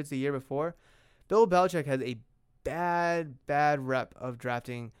 Jordan Richards the year before. Bill Belichick has a bad rep of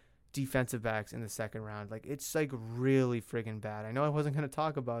drafting defensive backs in the second round. It's really friggin' bad. I know I wasn't going to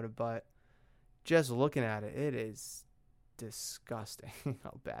talk about it, but just looking at it, it is disgusting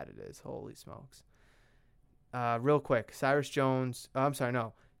how bad it is. Holy smokes. Real quick,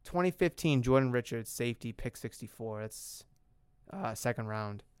 2015 Jordan Richards, safety, pick 64. That's second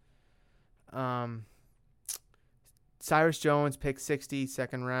round. Cyrus Jones, pick 60,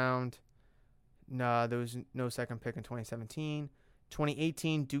 second round. No, there was no second pick in 2017.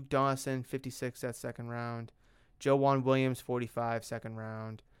 2018, Duke Dawson, 56, that's second round. Joejuan Williams, 45, second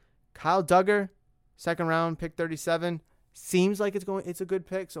round. Kyle Duggar, second round, pick 37. Seems like it's a good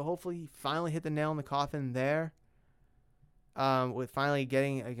pick, so hopefully he finally hit the nail in the coffin there. With finally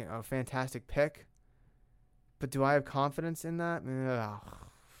getting a fantastic pick. But do I have confidence in that?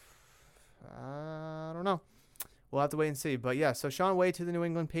 I don't know. We'll have to wait and see. But yeah, so Shaun Wade to the New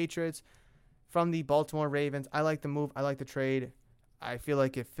England Patriots from the Baltimore Ravens. I like the move. I like the trade. I feel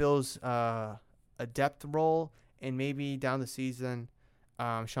like it fills a depth role, and maybe down the season,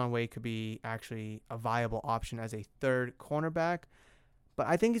 Shaun Wade could be actually a viable option as a third cornerback. But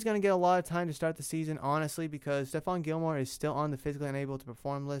I think he's going to get a lot of time to start the season, honestly, because Stephon Gilmore is still on the physically unable to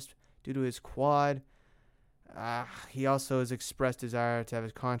perform list due to his quad. He also has expressed desire to have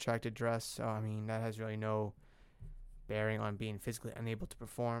his contract addressed, so, that has really no bearing on being physically unable to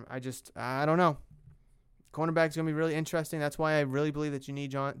perform. I don't know. Cornerback's going to be really interesting. That's why I really believe that you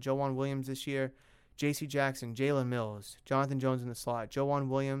need Joejuan Williams this year. J.C. Jackson, Jalen Mills, Jonathan Jones in the slot, Joejuan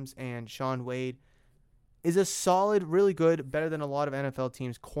Williams, and Sean Wade is a solid, really good, better than a lot of NFL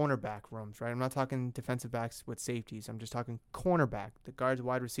teams' cornerback rooms, right? I'm not talking defensive backs with safeties. I'm just talking cornerback, the guards,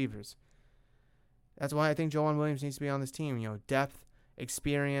 wide receivers. That's why I think Joejuan Williams needs to be on this team. Depth,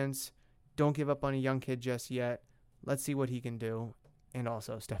 experience. Don't give up on a young kid just yet. Let's see what he can do. And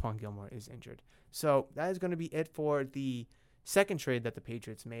also, Stephon Gilmore is injured. So that is going to be it for the second trade that the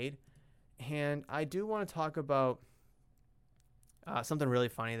Patriots made. And I do want to talk about something really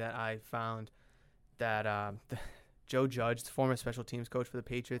funny that I found that Joe Judge, the former special teams coach for the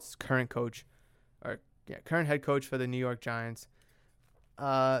Patriots, current head coach for the New York Giants.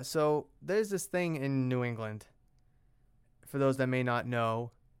 So there's this thing in New England, for those that may not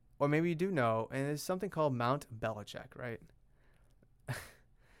know, or maybe you do know, and there's something called Mount Belichick, right?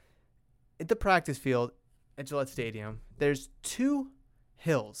 At the practice field at Gillette Stadium, there's 2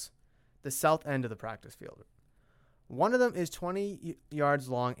 hills, the south end of the practice field. One of them is 20 yards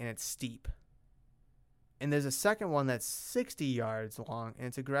long and it's steep. And there's a second one that's 60 yards long and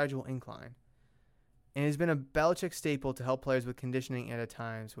it's a gradual incline. And it's been a Belichick staple to help players with conditioning at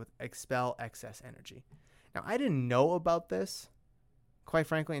times with expel excess energy. Now, I didn't know about this, quite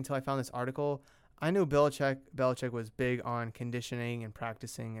frankly, until I found this article. I knew Belichick was big on conditioning and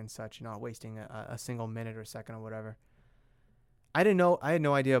practicing and such, not wasting a single minute or second or whatever. I had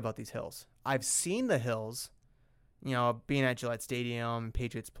no idea about these hills. I've seen the hills, being at Gillette Stadium,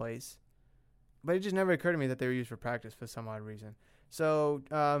 Patriots Place, but it just never occurred to me that they were used for practice for some odd reason. So,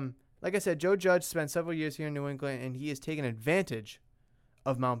 like I said, Joe Judge spent several years here in New England, and he has taken advantage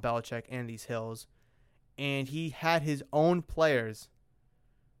of Mount Belichick and these hills, and he had his own players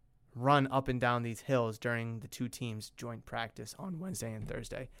run up and down these hills during the 2 teams' joint practice on Wednesday and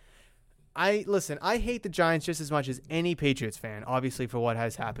Thursday. I hate the Giants just as much as any Patriots fan, obviously, for what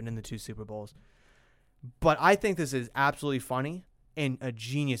has happened in the 2 Super Bowls. But I think this is absolutely funny and a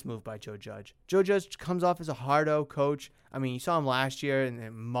genius move by Joe Judge. Joe Judge comes off as a hard-o coach. I mean, you saw him last year in the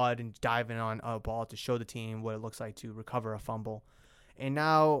mud and diving on a ball to show the team what it looks like to recover a fumble. And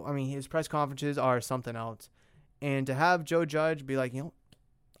now, his press conferences are something else. And to have Joe Judge be like,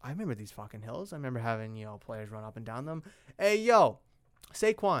 I remember these fucking hills. I remember having, players run up and down them. Hey,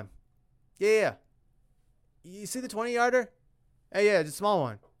 Saquon. Yeah. You see the 20-yarder? Hey, yeah, it's a small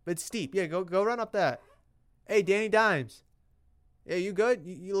one, but it's steep. Yeah, go run up that. Hey, Danny Dimes. Yeah, you good?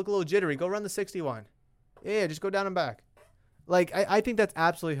 You look a little jittery. Go run the 61. Yeah, just go down and back. I think that's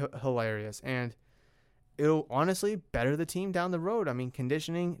absolutely hilarious, and it'll honestly better the team down the road.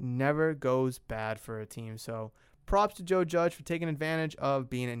 Conditioning never goes bad for a team, so props to Joe Judge for taking advantage of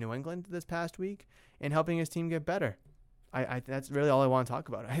being in New England this past week and helping his team get better. That's really all I want to talk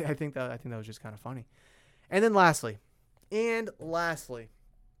about. I think that was just kind of funny. And then lastly,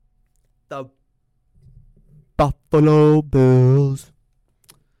 the Buffalo Bills.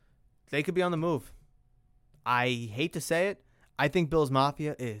 They could be on the move. I hate to say it. I think Bills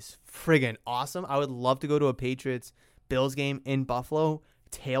Mafia is friggin' awesome. I would love to go to a Patriots Bills game in Buffalo,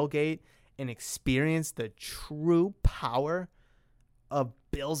 tailgate, and experience the true power of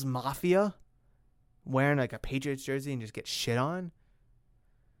Bills Mafia wearing a Patriots jersey and just get shit on.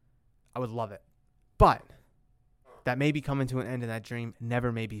 I would love it. But that may be coming to an end and that dream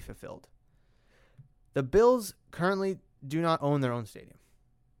never may be fulfilled. The Bills currently do not own their own stadium.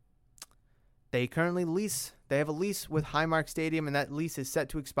 They currently they have a lease with Highmark Stadium, and that lease is set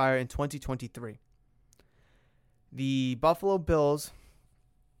to expire in 2023. The Buffalo Bills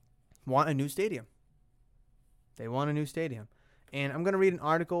want a new stadium. They want a new stadium. And I'm going to read an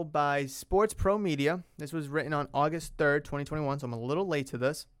article by Sports Pro Media. This was written on August 3rd, 2021, so I'm a little late to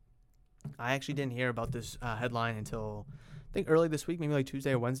this. I actually didn't hear about this headline until, I think, early this week, maybe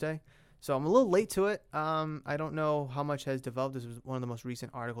Tuesday or Wednesday. So I'm a little late to it. I don't know how much has developed. This was one of the most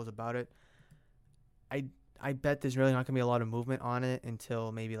recent articles about it. I bet there's really not going to be a lot of movement on it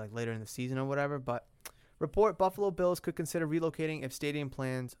until maybe later in the season or whatever. But report Buffalo Bills could consider relocating if stadium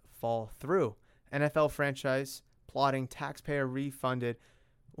plans fall through. NFL franchise plotting taxpayer-refunded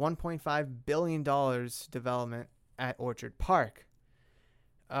 $1.5 billion development at Orchard Park.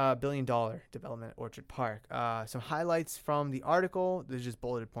 $1 billion development at Orchard Park. Some highlights from the article. There's just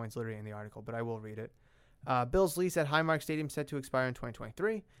bulleted points literally in the article, but I will read it. Bills lease at Highmark Stadium set to expire in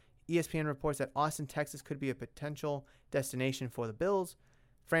 2023. ESPN reports that Austin, Texas could be a potential destination for the Bills.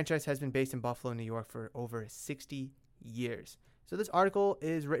 Franchise has been based in Buffalo, New York for over 60 years. So this article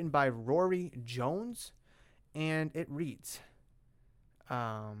is written by Rory Jones, and it reads,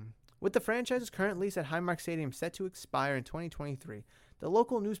 with the franchise's current lease at Highmark Stadium set to expire in 2023, the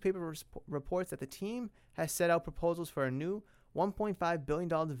local newspaper reports that the team has set out proposals for a new $1.5 billion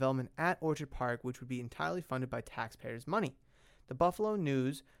development at Orchard Park, which would be entirely funded by taxpayers' money. The Buffalo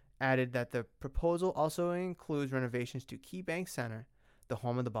News added that the proposal also includes renovations to KeyBank Center, the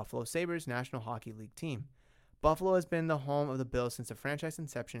home of the Buffalo Sabres National Hockey League team. Buffalo has been the home of the Bills since the franchise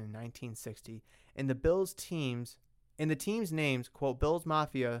inception in 1960, and the team's names, quote, Bills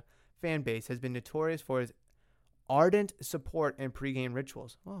Mafia fan base has been notorious for its ardent support and pregame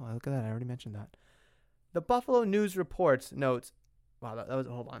rituals. Oh, look at that. I already mentioned that. The Buffalo News notes,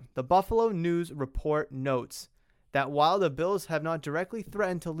 The Buffalo News Report notes that while the Bills have not directly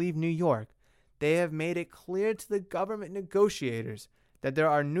threatened to leave New York, they have made it clear to the government negotiators that there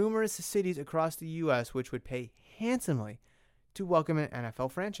are numerous cities across the U.S. which would pay handsomely to welcome an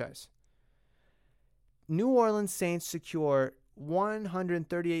NFL franchise. New Orleans Saints secure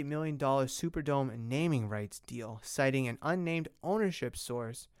 $138 million Superdome naming rights deal, citing an unnamed ownership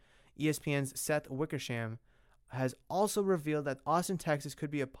source. ESPN's Seth Wickersham has also revealed that Austin, Texas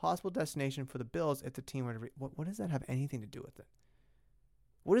could be a possible destination for the Bills if the team were to... What does that have anything to do with it?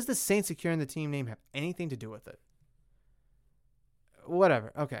 What does the Saints securing the team name have anything to do with it?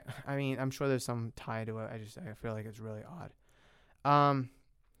 Whatever. Okay. I mean, I'm sure there's some tie to it. I feel like it's really odd.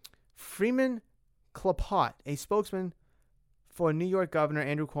 Freeman Clapott, a spokesman for New York Governor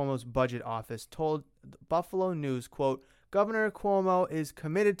Andrew Cuomo's budget office, told Buffalo News, quote, Governor Cuomo is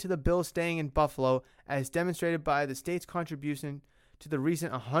committed to the Bills staying in Buffalo, as demonstrated by the state's contribution to the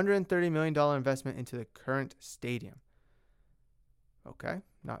recent $130 million investment into the current stadium. Okay,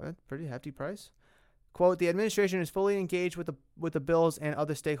 not a pretty hefty price. Quote, the administration is fully engaged with the Bills and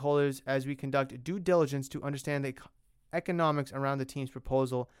other stakeholders as we conduct due diligence to understand the economics around the team's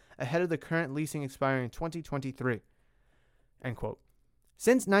proposal ahead of the current leasing expiring in 2023. End quote.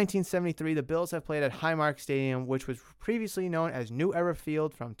 Since 1973, the Bills have played at Highmark Stadium, which was previously known as New Era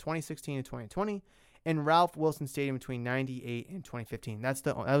Field from 2016 to 2020, and Ralph Wilson Stadium between 98 and 2015.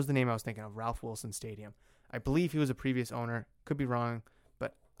 That was the name I was thinking of, Ralph Wilson Stadium. I believe he was a previous owner. Could be wrong,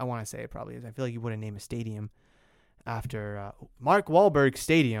 but I want to say it probably is. I feel like you wouldn't name a stadium after Mark Wahlberg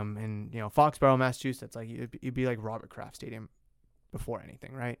Stadium in Foxborough, Massachusetts. Like it'd be like Robert Kraft Stadium before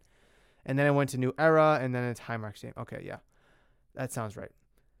anything, right? And then it went to New Era, and then it's Highmark Stadium. Okay, yeah. That sounds right.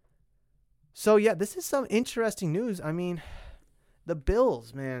 So, yeah, this is some interesting news. I mean, the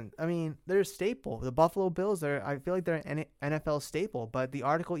Bills, man. I mean, they're a staple. The Buffalo Bills, I feel like they're an NFL staple. But the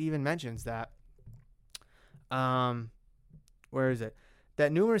article even mentions that, where is it?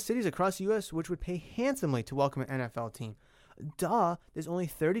 That numerous cities across the U.S. which would pay handsomely to welcome an NFL team. Duh, there's only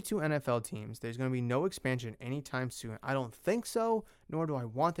 32 NFL teams. There's going to be no expansion anytime soon. I don't think so, nor do I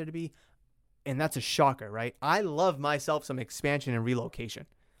want there to be. And that's a shocker, right? I love myself some expansion and relocation.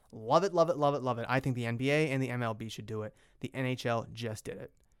 Love it, love it, love it, love it. I think the NBA and the MLB should do it. The NHL just did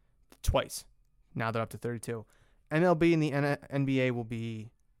it twice. Now they're up to 32. MLB and the NBA will be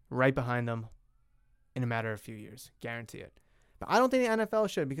right behind them in a matter of a few years. Guarantee it. But I don't think the NFL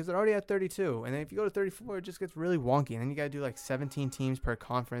should, because they're already at 32. And then if you go to 34, it just gets really wonky. And then you got to do like 17 teams per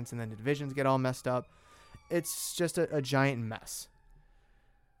conference, and then the divisions get all messed up. It's just a giant mess.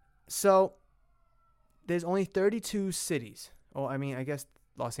 So there's only 32 cities. Oh, I mean, I guess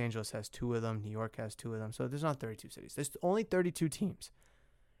Los Angeles has 2 of them. New York has 2 of them. So there's not 32 cities. There's only 32 teams.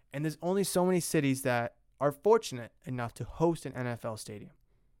 And there's only so many cities that are fortunate enough to host an NFL stadium,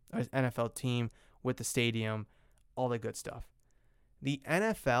 an NFL team with the stadium, all the good stuff. The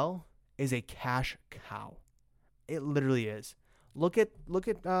NFL is a cash cow. It literally is. Look at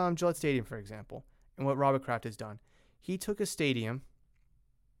Gillette Stadium, for example, and what Robert Kraft has done. He took a stadium.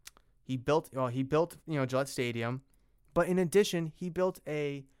 He built Gillette Stadium, but in addition, he built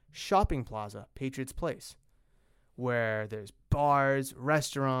a shopping plaza, Patriots Place, where there's bars,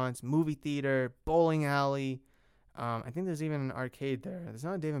 restaurants, movie theater, bowling alley. I think there's even an arcade there. There's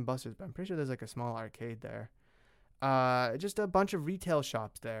not a Dave & Buster's, but I'm pretty sure there's like a small arcade there. Just a bunch of retail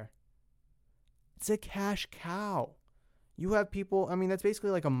shops there. It's a cash cow. You have people, I mean, that's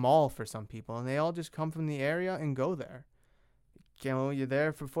basically like a mall for some people, and they all just come from the area and go there. You're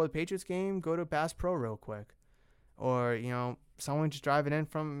there before the Patriots game, go to Bass Pro real quick. Or, someone just driving in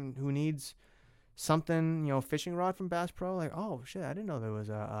from who needs something, fishing rod from Bass Pro. Like, oh, shit, I didn't know there was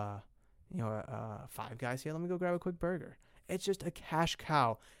a Five Guys here. Let me go grab a quick burger. It's just a cash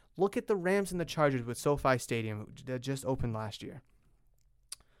cow. Look at the Rams and the Chargers with SoFi Stadium that just opened last year.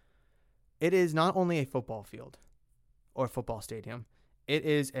 It is not only a football field or football stadium. It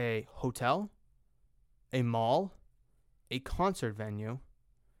is a hotel, a mall, a concert venue,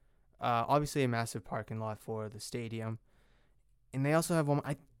 obviously a massive parking lot for the stadium. And they also have one.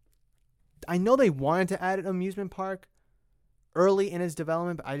 I know they wanted to add an amusement park, early in his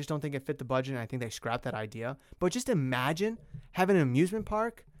development, but I just don't think it fit the budget, and I think they scrapped that idea. But just imagine having an amusement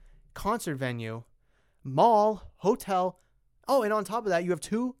park, concert venue, mall, hotel. Oh, and on top of that, you have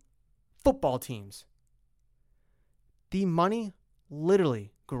 2 football teams. The money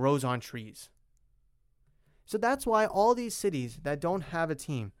literally grows on trees. So that's why all these cities that don't have a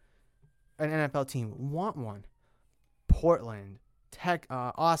team, an NFL team, want one. Portland,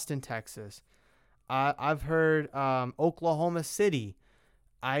 Austin, Texas. I've heard Oklahoma City.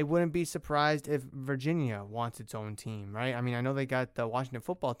 I wouldn't be surprised if Virginia wants its own team, right? I mean, I know they got the Washington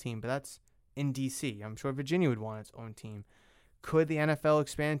football team, but that's in D.C. I'm sure Virginia would want its own team. Could the NFL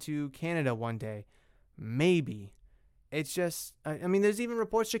expand to Canada one day? Maybe. It's just, I mean, there's even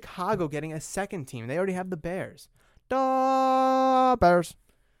reports Chicago getting a second team. They already have the Bears. The Bears.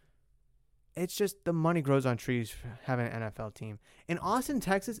 It's just the money grows on trees for having an NFL team. And Austin,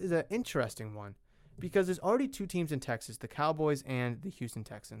 Texas is an interesting one because there's already 2 teams in Texas, the Cowboys and the Houston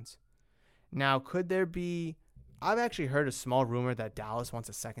Texans. Now, could there be, I've actually heard a small rumor that Dallas wants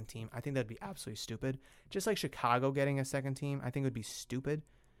a second team. I think that'd be absolutely stupid. Just like Chicago getting a second team, I think it would be stupid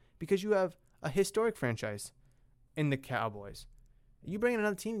because you have a historic franchise in the Cowboys. You bring in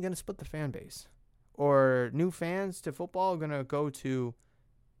another team, you're going to split the fan base. Or new fans to football are going to go to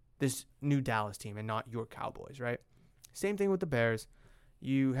this new Dallas team and not your Cowboys, right? Same thing with the Bears.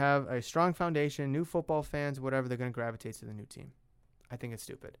 You have a strong foundation, new football fans, whatever, they're going to gravitate to the new team. I think it's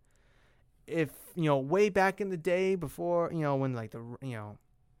stupid. If, way back in the day before, when like the,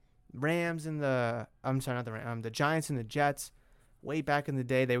 Rams and the Giants and the Jets, way back in the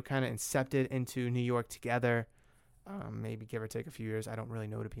day, they were kind of incepted into New York together. Maybe give or take a few years. I don't really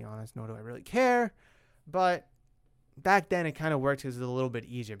know, to be honest, nor do I really care. But back then, it kind of worked because it's a little bit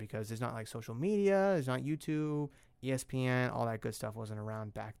easier because there's not like social media, there's not YouTube, ESPN, all that good stuff wasn't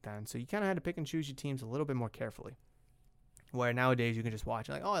around back then. So you kind of had to pick and choose your teams a little bit more carefully. Where nowadays you can just watch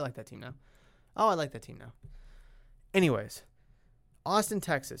like, oh, I like that team now. Oh, I like that team now. Anyways, Austin,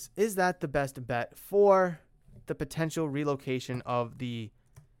 Texas, is that the best bet for the potential relocation of the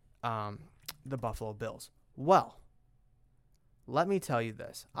Buffalo Bills? Well, let me tell you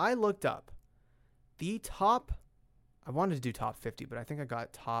this. I looked up the top, I wanted to do top 50, but I think I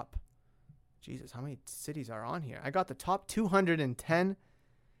got top, Jesus, how many cities are on here? I got the top 210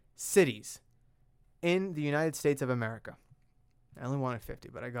 cities in the United States of America. I only wanted 50,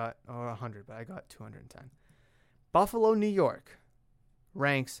 but I got, or 100, but I got 210. Buffalo, New York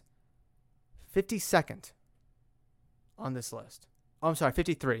ranks 52nd on this list. Oh, I'm sorry,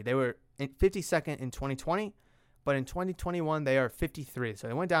 53. They were 52nd in 2020, but in 2021, they are 53. So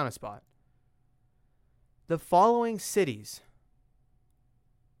they went down a spot. The following cities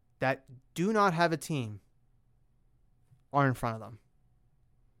that do not have a team are in front of them.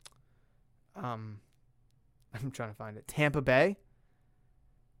 I'm trying to find it. Tampa Bay,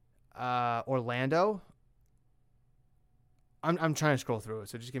 Orlando. I'm trying to scroll through it,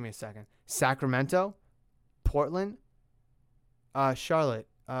 so just give me a second. Sacramento, Portland, Charlotte.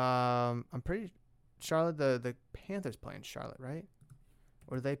 I'm pretty Charlotte. The Panthers play in Charlotte, right?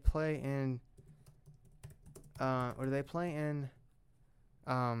 Or do they play in? Raleigh?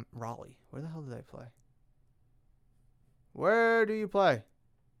 Where the hell do they play? Where do you play?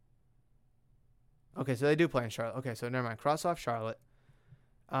 Okay, so they do play in Charlotte. Okay, so never mind. Cross off Charlotte.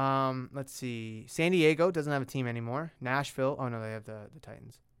 Let's see. San Diego doesn't have a team anymore. Nashville. Oh, no, they have the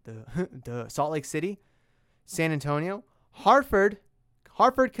Titans. The Salt Lake City. San Antonio. Hartford,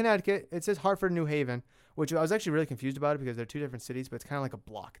 Connecticut. It says Hartford, New Haven, which I was actually really confused about it because they're 2 different cities, but it's kind of like a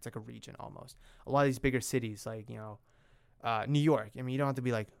block. It's like a region almost. A lot of these bigger cities, like, New York. I mean, you don't have to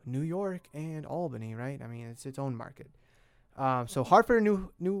be like New York and Albany, right? I mean, it's its own market. So Hartford and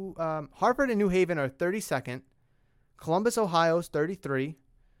New Haven are 32nd. Columbus, Ohio is 33.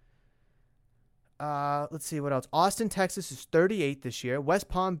 Let's see what else. Austin, Texas is 38 this year. West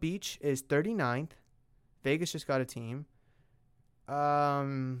Palm Beach is 39th. Vegas just got a team.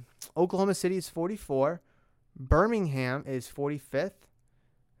 Oklahoma City is 44. Birmingham is 45th.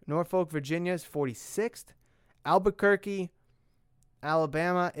 Norfolk, Virginia is 46th. Albuquerque,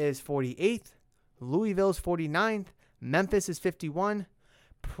 Alabama is 48th. Louisville is 49th. Memphis is 51.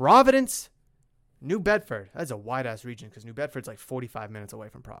 Providence, New Bedford. That's a wide-ass region because New Bedford's like 45 minutes away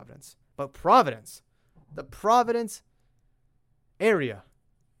from Providence. But Providence, the Providence area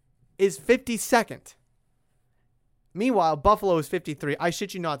is 52nd. Meanwhile, Buffalo is 53. I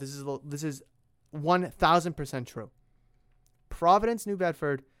shit you not. This is 1,000% true. Providence, New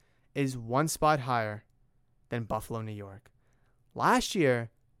Bedford is 1 spot higher than Buffalo, New York. Last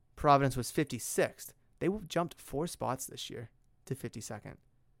year, Providence was 56th. They jumped 4 spots this year to 52nd,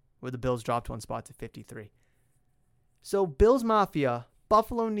 where the Bills dropped 1 spot to 53. So Bills Mafia,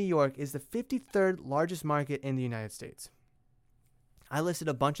 Buffalo, New York, is the 53rd largest market in the United States. I listed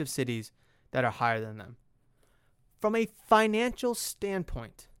a bunch of cities that are higher than them. From a financial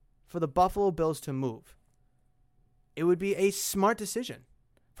standpoint, for the Buffalo Bills to move, it would be a smart decision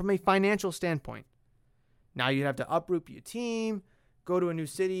from a financial standpoint. Now you'd have to uproot your team, go to a new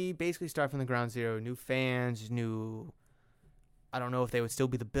city, basically start from the ground zero, new fans, I don't know if they would still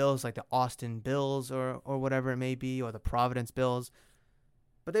be the Bills, like the Austin Bills or whatever it may be, or the Providence Bills.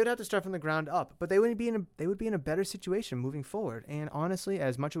 But they would have to start from the ground up. But they would be in a better situation moving forward. And honestly,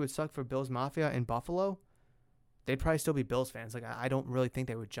 as much as it would suck for Bills Mafia in Buffalo, they'd probably still be Bills fans. Like, I don't really think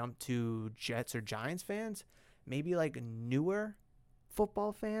they would jump to Jets or Giants fans. Maybe like newer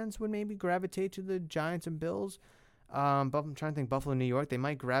football fans would maybe gravitate to the Giants and Bills. But I'm trying to think Buffalo, New York. They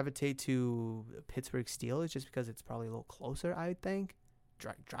might gravitate to Pittsburgh Steelers just because it's probably a little closer, I would think,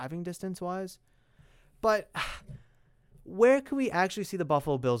 driving distance-wise. But where could we actually see the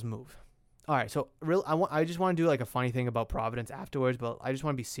Buffalo Bills move? All right, so I just want to do like a funny thing about Providence afterwards, but I just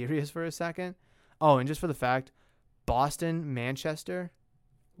want to be serious for a second. Oh, and just for the fact, Boston, Manchester,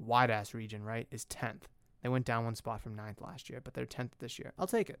 wide-ass region, right, is 10th. They went down one spot from 9th last year, but they're 10th this year. I'll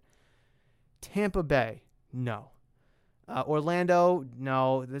take it. Tampa Bay, no. Orlando,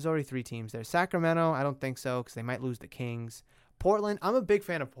 no. There's already 3 teams there. Sacramento, I don't think so because they might lose the Kings. Portland, I'm a big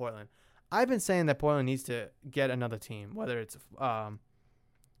fan of Portland. I've been saying that Portland needs to get another team, whether it's a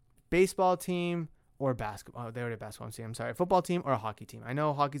baseball team or basketball. Oh, they already have a basketball team. I'm sorry. A football team or a hockey team. I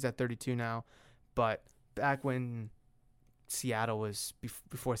know hockey's at 32 now, but back when Seattle was,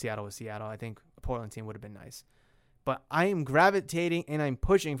 before Seattle was Seattle, I think a Portland team would have been nice. But I am gravitating and I'm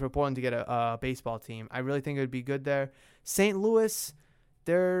pushing for Portland to get a baseball team. I really think it would be good there. St. Louis,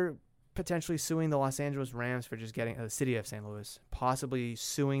 they're potentially suing the Los Angeles Rams for just getting the city of St. Louis, possibly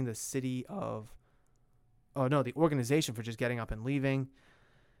suing the the organization for just getting up and leaving.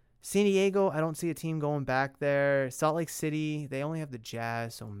 San Diego, I don't see a team going back there. Salt Lake City, they only have the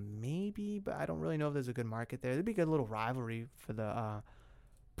Jazz, so maybe, but I don't really know if there's a good market there. There'd be a good little rivalry for the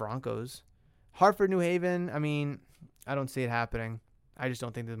Broncos. Hartford, New Haven, I mean, I don't see it happening. I just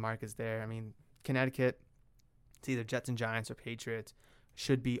don't think the market's there. I mean, Connecticut, it's either Jets and Giants or Patriots.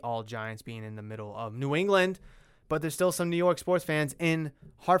 Should be all Giants being in the middle of New England. But there's still some New York sports fans in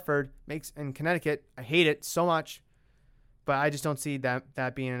Hartford, in Connecticut. I hate it so much. But I just don't see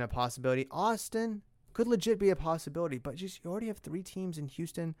that being a possibility. Austin could legit be a possibility. But you already have 3 teams in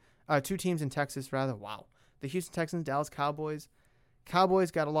Houston. 2 teams in Texas, rather. Wow. The Houston Texans, Dallas Cowboys. Cowboys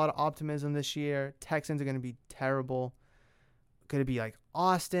got a lot of optimism this year. Texans are going to be terrible. Could it be like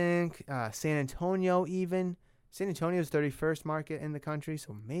Austin, San Antonio even? San Antonio's 31st market in the country,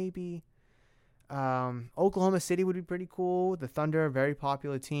 so maybe. Oklahoma City would be pretty cool. The Thunder, a very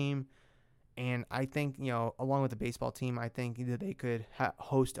popular team. And I think, along with the baseball team, I think either they could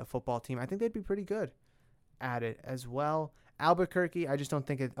host a football team. I think they'd be pretty good at it as well. Albuquerque, I just don't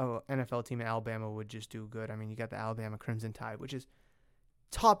think an NFL team in Alabama would just do good. I mean, you got the Alabama Crimson Tide, which is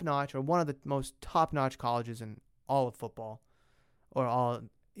top-notch, or one of the most top-notch colleges in all of football, or all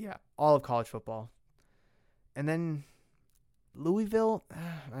of college football. And then Louisville,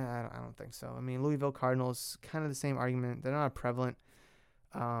 I don't think so. I mean, Louisville Cardinals, kind of the same argument. They're not a prevalent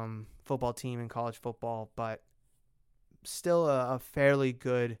football team in college football, but still a fairly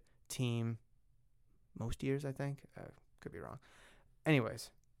good team most years, I think. Could be wrong. Anyways,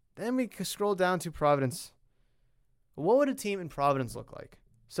 then we scroll down to Providence. What would a team in Providence look like?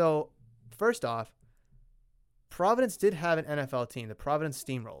 So, first off, Providence did have an NFL team, the Providence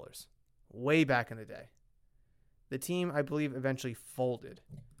Steamrollers, way back in the day. The team, I believe, eventually folded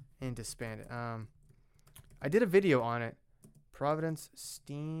and disbanded. I did a video on it. Providence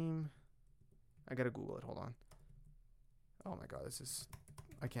Steam. I gotta Google it. Hold on. Oh my God,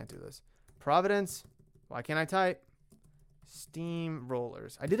 I can't do this. Providence. Why can't I type?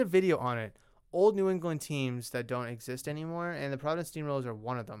 Steamrollers. I did a video on it. Old New England teams that don't exist anymore, and the Providence Steamrollers are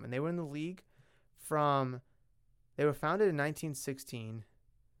one of them. And they were in the league they were founded in 1916.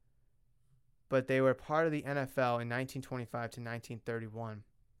 But they were part of the NFL in 1925 to 1931.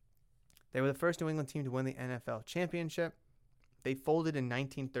 They were the first New England team to win the NFL championship. They folded in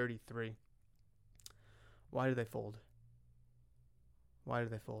 1933. Why did they fold?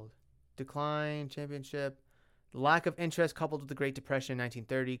 Decline, championship. Lack of interest coupled with the Great Depression in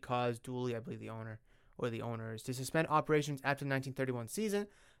 1930 caused Dooley, I believe the owners, to suspend operations after the 1931 season.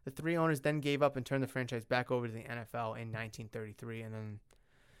 The 3 owners then gave up and turned the franchise back over to the NFL in 1933, and then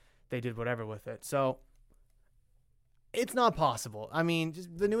they did whatever with it. So it's not possible. I mean,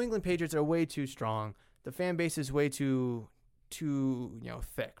 just the New England Patriots are way too strong. The fan base is way too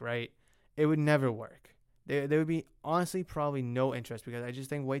thick, right? It would never work. There would be honestly probably no interest because I just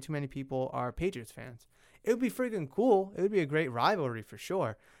think way too many people are Patriots fans. It would be freaking cool. It would be a great rivalry for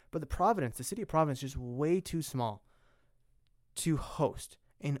sure. But the city of Providence, is just way too small to host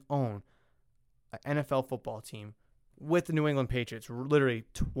and own an NFL football team with the New England Patriots literally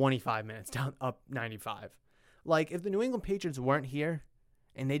 25 minutes down up 95. Like, if the New England Patriots weren't here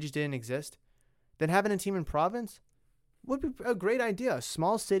and they just didn't exist, then having a team in Providence would be a great idea. A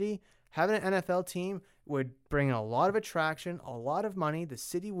small city, having an NFL team would bring in a lot of attraction, a lot of money. The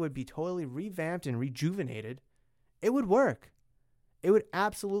city would be totally revamped and rejuvenated. It would work. It would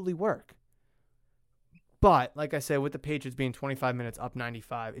absolutely work. But, like I said, with the Patriots being 25 minutes up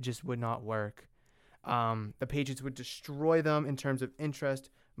 95, it just would not work. The Patriots would destroy them in terms of interest,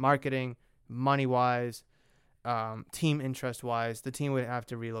 marketing, money-wise, team interest-wise. The team would have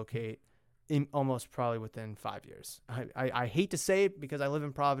to relocate almost probably within 5 years. I hate to say it because I live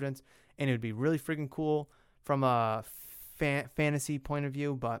in Providence, and it would be really freaking cool from a fantasy point of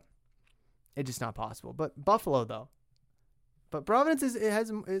view, but it's just not possible. But Buffalo, though. But Providence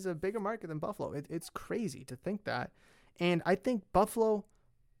is a bigger market than Buffalo. It's crazy to think that. And I think Buffalo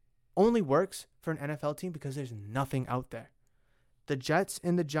only works for an NFL team because there's nothing out there. The Jets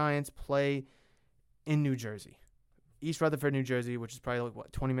and the Giants play in New Jersey. East Rutherford, New Jersey, which is probably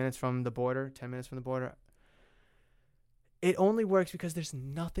 20 minutes from the border, 10 minutes from the border. It only works because there's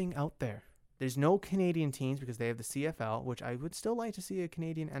nothing out there. There's no Canadian teams because they have the CFL, which I would still like to see a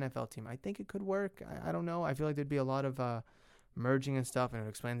Canadian NFL team. I think it could work. I don't know. I feel like there'd be a lot of merging and stuff, and it would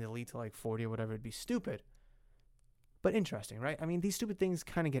expand the elite to like 40 or whatever. It'd be stupid, but interesting, right? I mean, these stupid things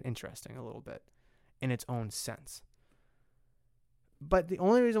kind of get interesting a little bit in its own sense. But the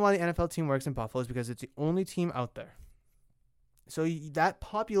only reason why the NFL team works in Buffalo is because it's the only team out there. So that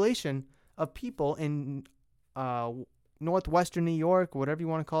population of people in northwestern New York, whatever you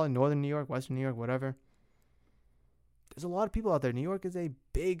want to call it, northern New York, western New York, whatever. There's a lot of people out there. New York is a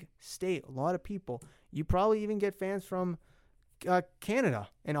big state, a lot of people. You probably even get fans from Canada,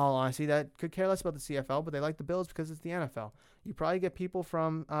 in all honesty, that could care less about the CFL, but they like the Bills because it's the NFL. You probably get people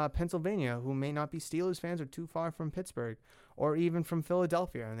from Pennsylvania who may not be Steelers fans or too far from Pittsburgh, or even from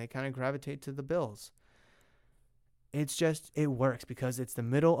Philadelphia, and they kind of gravitate to the Bills. It's just, it works because it's the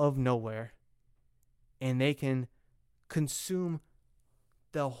middle of nowhere, and they can consume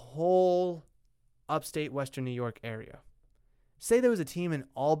the whole upstate Western New York area. Say there was a team in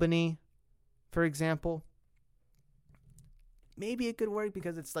Albany, for example. Maybe it could work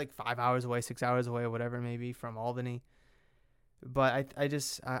because it's like 5 hours away, 6 hours away, or whatever it may be from Albany. But I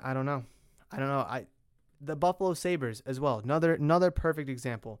don't know. The Buffalo Sabres as well. Another perfect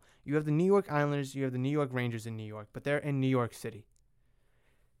example. You have the New York Islanders, you have the New York Rangers in New York, but they're in New York City.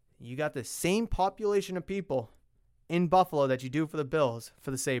 You got the same population of people in Buffalo that you do for the Bills,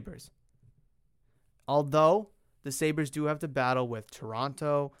 for the Sabres. Although the Sabres do have to battle with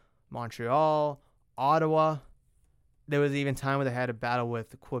Toronto, Montreal, Ottawa. There was even time where they had a battle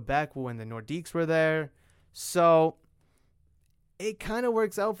with Quebec when the Nordiques were there. So it kind of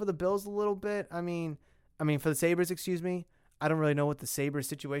works out for the Bills a little bit. I mean, for the Sabres, excuse me. I don't really know what the Sabres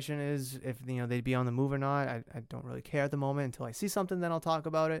situation is, if they'd be on the move or not. I don't really care at the moment. Until I see something, then I'll talk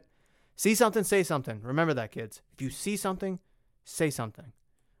about it. See something, say something. Remember that, kids. If you see something, say something.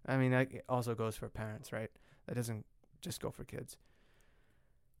 I mean, that also goes for parents, right? That doesn't just go for kids.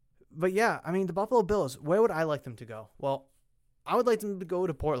 But yeah, I mean, the Buffalo Bills, where would I like them to go? Well, I would like them to go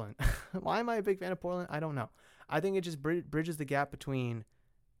to Portland. Why am I a big fan of Portland? I don't know. I think it just bridges the gap between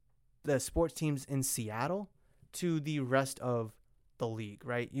the sports teams in Seattle to the rest of the league,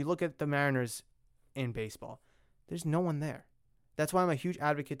 right? You look at the Mariners in baseball. There's no one there. That's why I'm a huge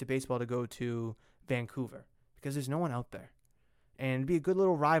advocate to baseball to go to Vancouver, because there's no one out there. And it'd be a good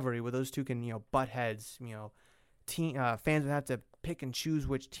little rivalry where those two can, butt heads. Fans would have to pick and choose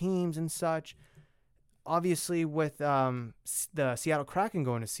which teams and such. Obviously, with the Seattle Kraken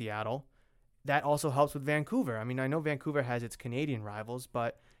going to Seattle, that also helps with Vancouver. I mean, I know Vancouver has its Canadian rivals,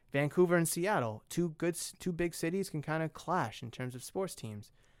 but Vancouver and Seattle, two big cities, can kind of clash in terms of sports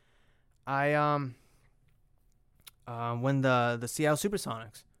teams. When the Seattle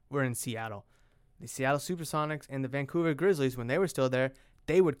Supersonics were in Seattle, the Seattle Supersonics and the Vancouver Grizzlies, when they were still there,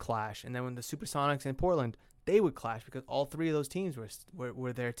 they would clash. And then when the Supersonics in Portland, they would clash because all three of those teams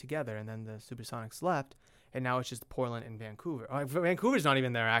were there together. And then the Supersonics left, and now it's just Portland and Vancouver. Vancouver's not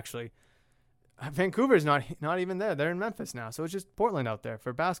even there, actually. Vancouver's not even there. They're in Memphis now. So it's just Portland out there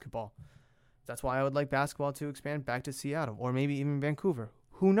for basketball. That's why I would like basketball to expand back to Seattle or maybe even Vancouver.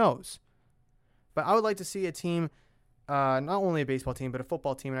 Who knows? But I would like to see a team, not only a baseball team, but a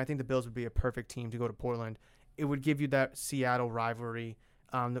football team. And I think the Bills would be a perfect team to go to Portland. It would give you that Seattle rivalry.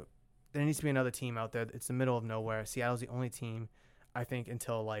 there needs to be another team out there. It's the middle of nowhere. Seattle's the only team, I think,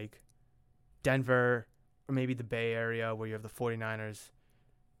 until like Denver or maybe the Bay Area where you have the 49ers.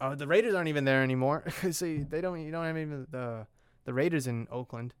 The Raiders aren't even there anymore. So you don't have even the Raiders in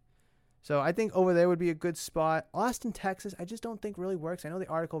Oakland. So I think over there would be a good spot. Austin, Texas, I just don't think really works. I know the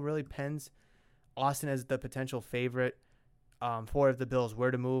article really pens Austin as the potential favorite for if the Bills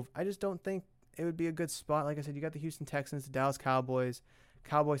were to move. I just don't think it would be a good spot. Like I said, you got the Houston Texans, the Dallas Cowboys.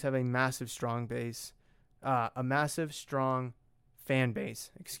 Cowboys have a massive, strong base. A massive, strong fan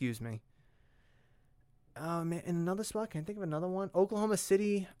base. Excuse me. Man, in another spot, can I think of another one? Oklahoma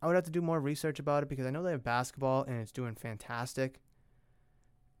City, I would have to do more research about it because I know they have basketball and it's doing fantastic.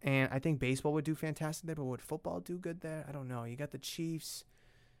 And I think baseball would do fantastic there, but would football do good there? I don't know. You got the Chiefs.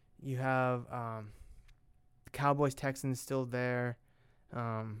 You have the Cowboys, Texans still there.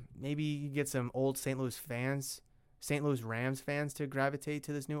 Maybe you get some old St. Louis Rams fans to gravitate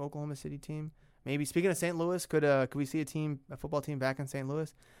to this new Oklahoma City team. Maybe, speaking of St. Louis, could we see a football team back in St.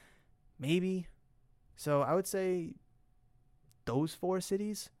 Louis? Maybe. So I would say those 4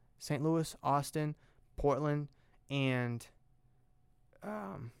 cities, St. Louis, Austin, Portland, and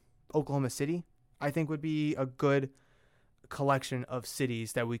Oklahoma City, I think would be a good collection of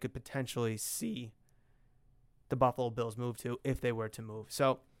cities that we could potentially see the Buffalo Bills move to if they were to move.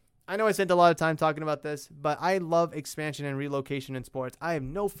 So I know I spent a lot of time talking about this, but I love expansion and relocation in sports. I have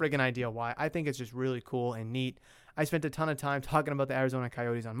no friggin' idea why. I think it's just really cool and neat. I spent a ton of time talking about the Arizona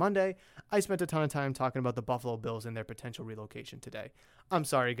Coyotes on Monday. I spent a ton of time talking about the Buffalo Bills and their potential relocation today. I'm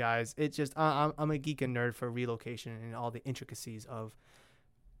sorry, guys. It's just I'm a geek and nerd for relocation and all the intricacies of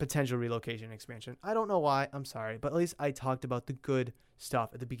potential relocation and expansion. I don't know why. I'm sorry. But at least I talked about the good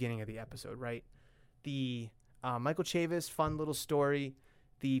stuff at the beginning of the episode, right? The Michael Chavis, fun little story.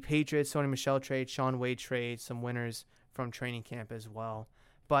 The Patriots, Sony Michel trade, Sean Wade trade, some winners from training camp as well.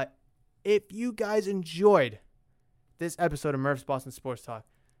 But if you guys enjoyed this episode of Murph's Boston Sports Talk,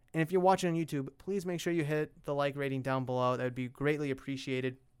 and if you're watching on YouTube, please make sure you hit the like rating down below. That would be greatly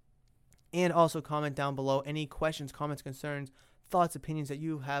appreciated. And also comment down below any questions, comments, concerns, thoughts, opinions that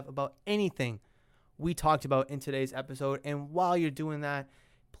you have about anything we talked about in today's episode. And while you're doing that,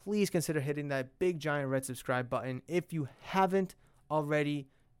 please consider hitting that big giant red subscribe button if you haven't already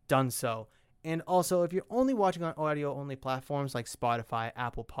done so. And also, if you're only watching on audio-only platforms like Spotify,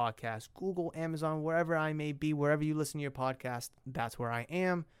 Apple Podcasts, Google, Amazon, wherever I may be, wherever you listen to your podcast, that's where I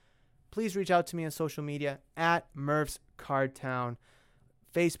am. Please reach out to me on social media at Murph's Cardtown,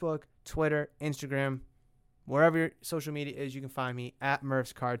 Facebook, Twitter, Instagram, wherever your social media is, you can find me at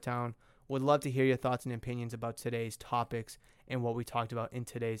Murph's Cardtown. Would love to hear your thoughts and opinions about today's topics and what we talked about in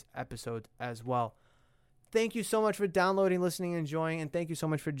today's episode as well. Thank you so much for downloading, listening, and enjoying, and thank you so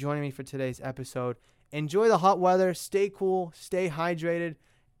much for joining me for today's episode. Enjoy the hot weather. Stay cool. Stay hydrated.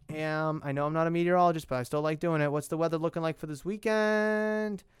 I know I'm not a meteorologist, but I still like doing it. What's the weather looking like for this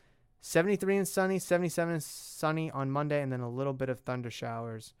weekend? 73 and sunny, 77 and sunny on Monday, and then a little bit of thunder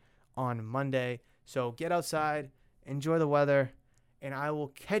showers on Monday. So get outside, enjoy the weather, and I will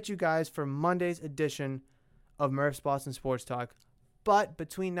catch you guys for Monday's edition of Murph's Boston Sports Talk. But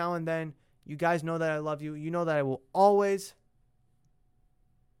between now and then, you guys know that I love you. You know that I will always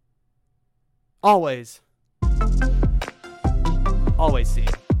see you.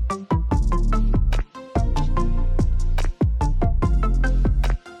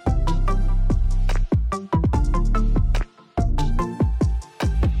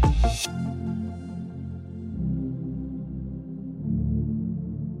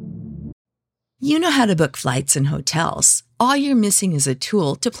 You know how to book flights and hotels. All you're missing is a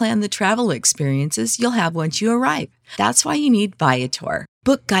tool to plan the travel experiences you'll have once you arrive. That's why you need Viator.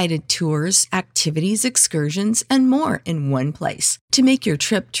 Book guided tours, activities, excursions, and more in one place to make your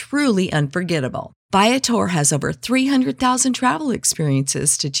trip truly unforgettable. Viator has over 300,000 travel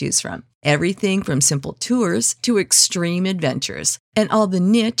experiences to choose from. Everything from simple tours to extreme adventures and all the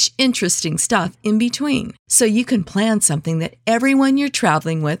niche, interesting stuff in between. So you can plan something that everyone you're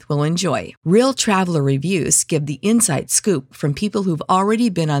traveling with will enjoy. Real traveler reviews give the inside scoop from people who've already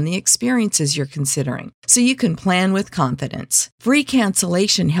been on the experiences you're considering. So you can plan with confidence. Free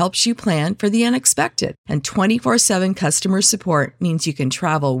cancellation helps you plan for the unexpected. And 24/7 customer support means you can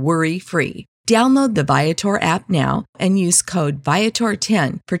travel worry-free. Download the Viator app now and use code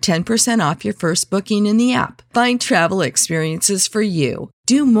Viator10 for 10% off your first booking in the app. Find travel experiences for you.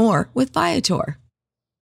 Do more with Viator.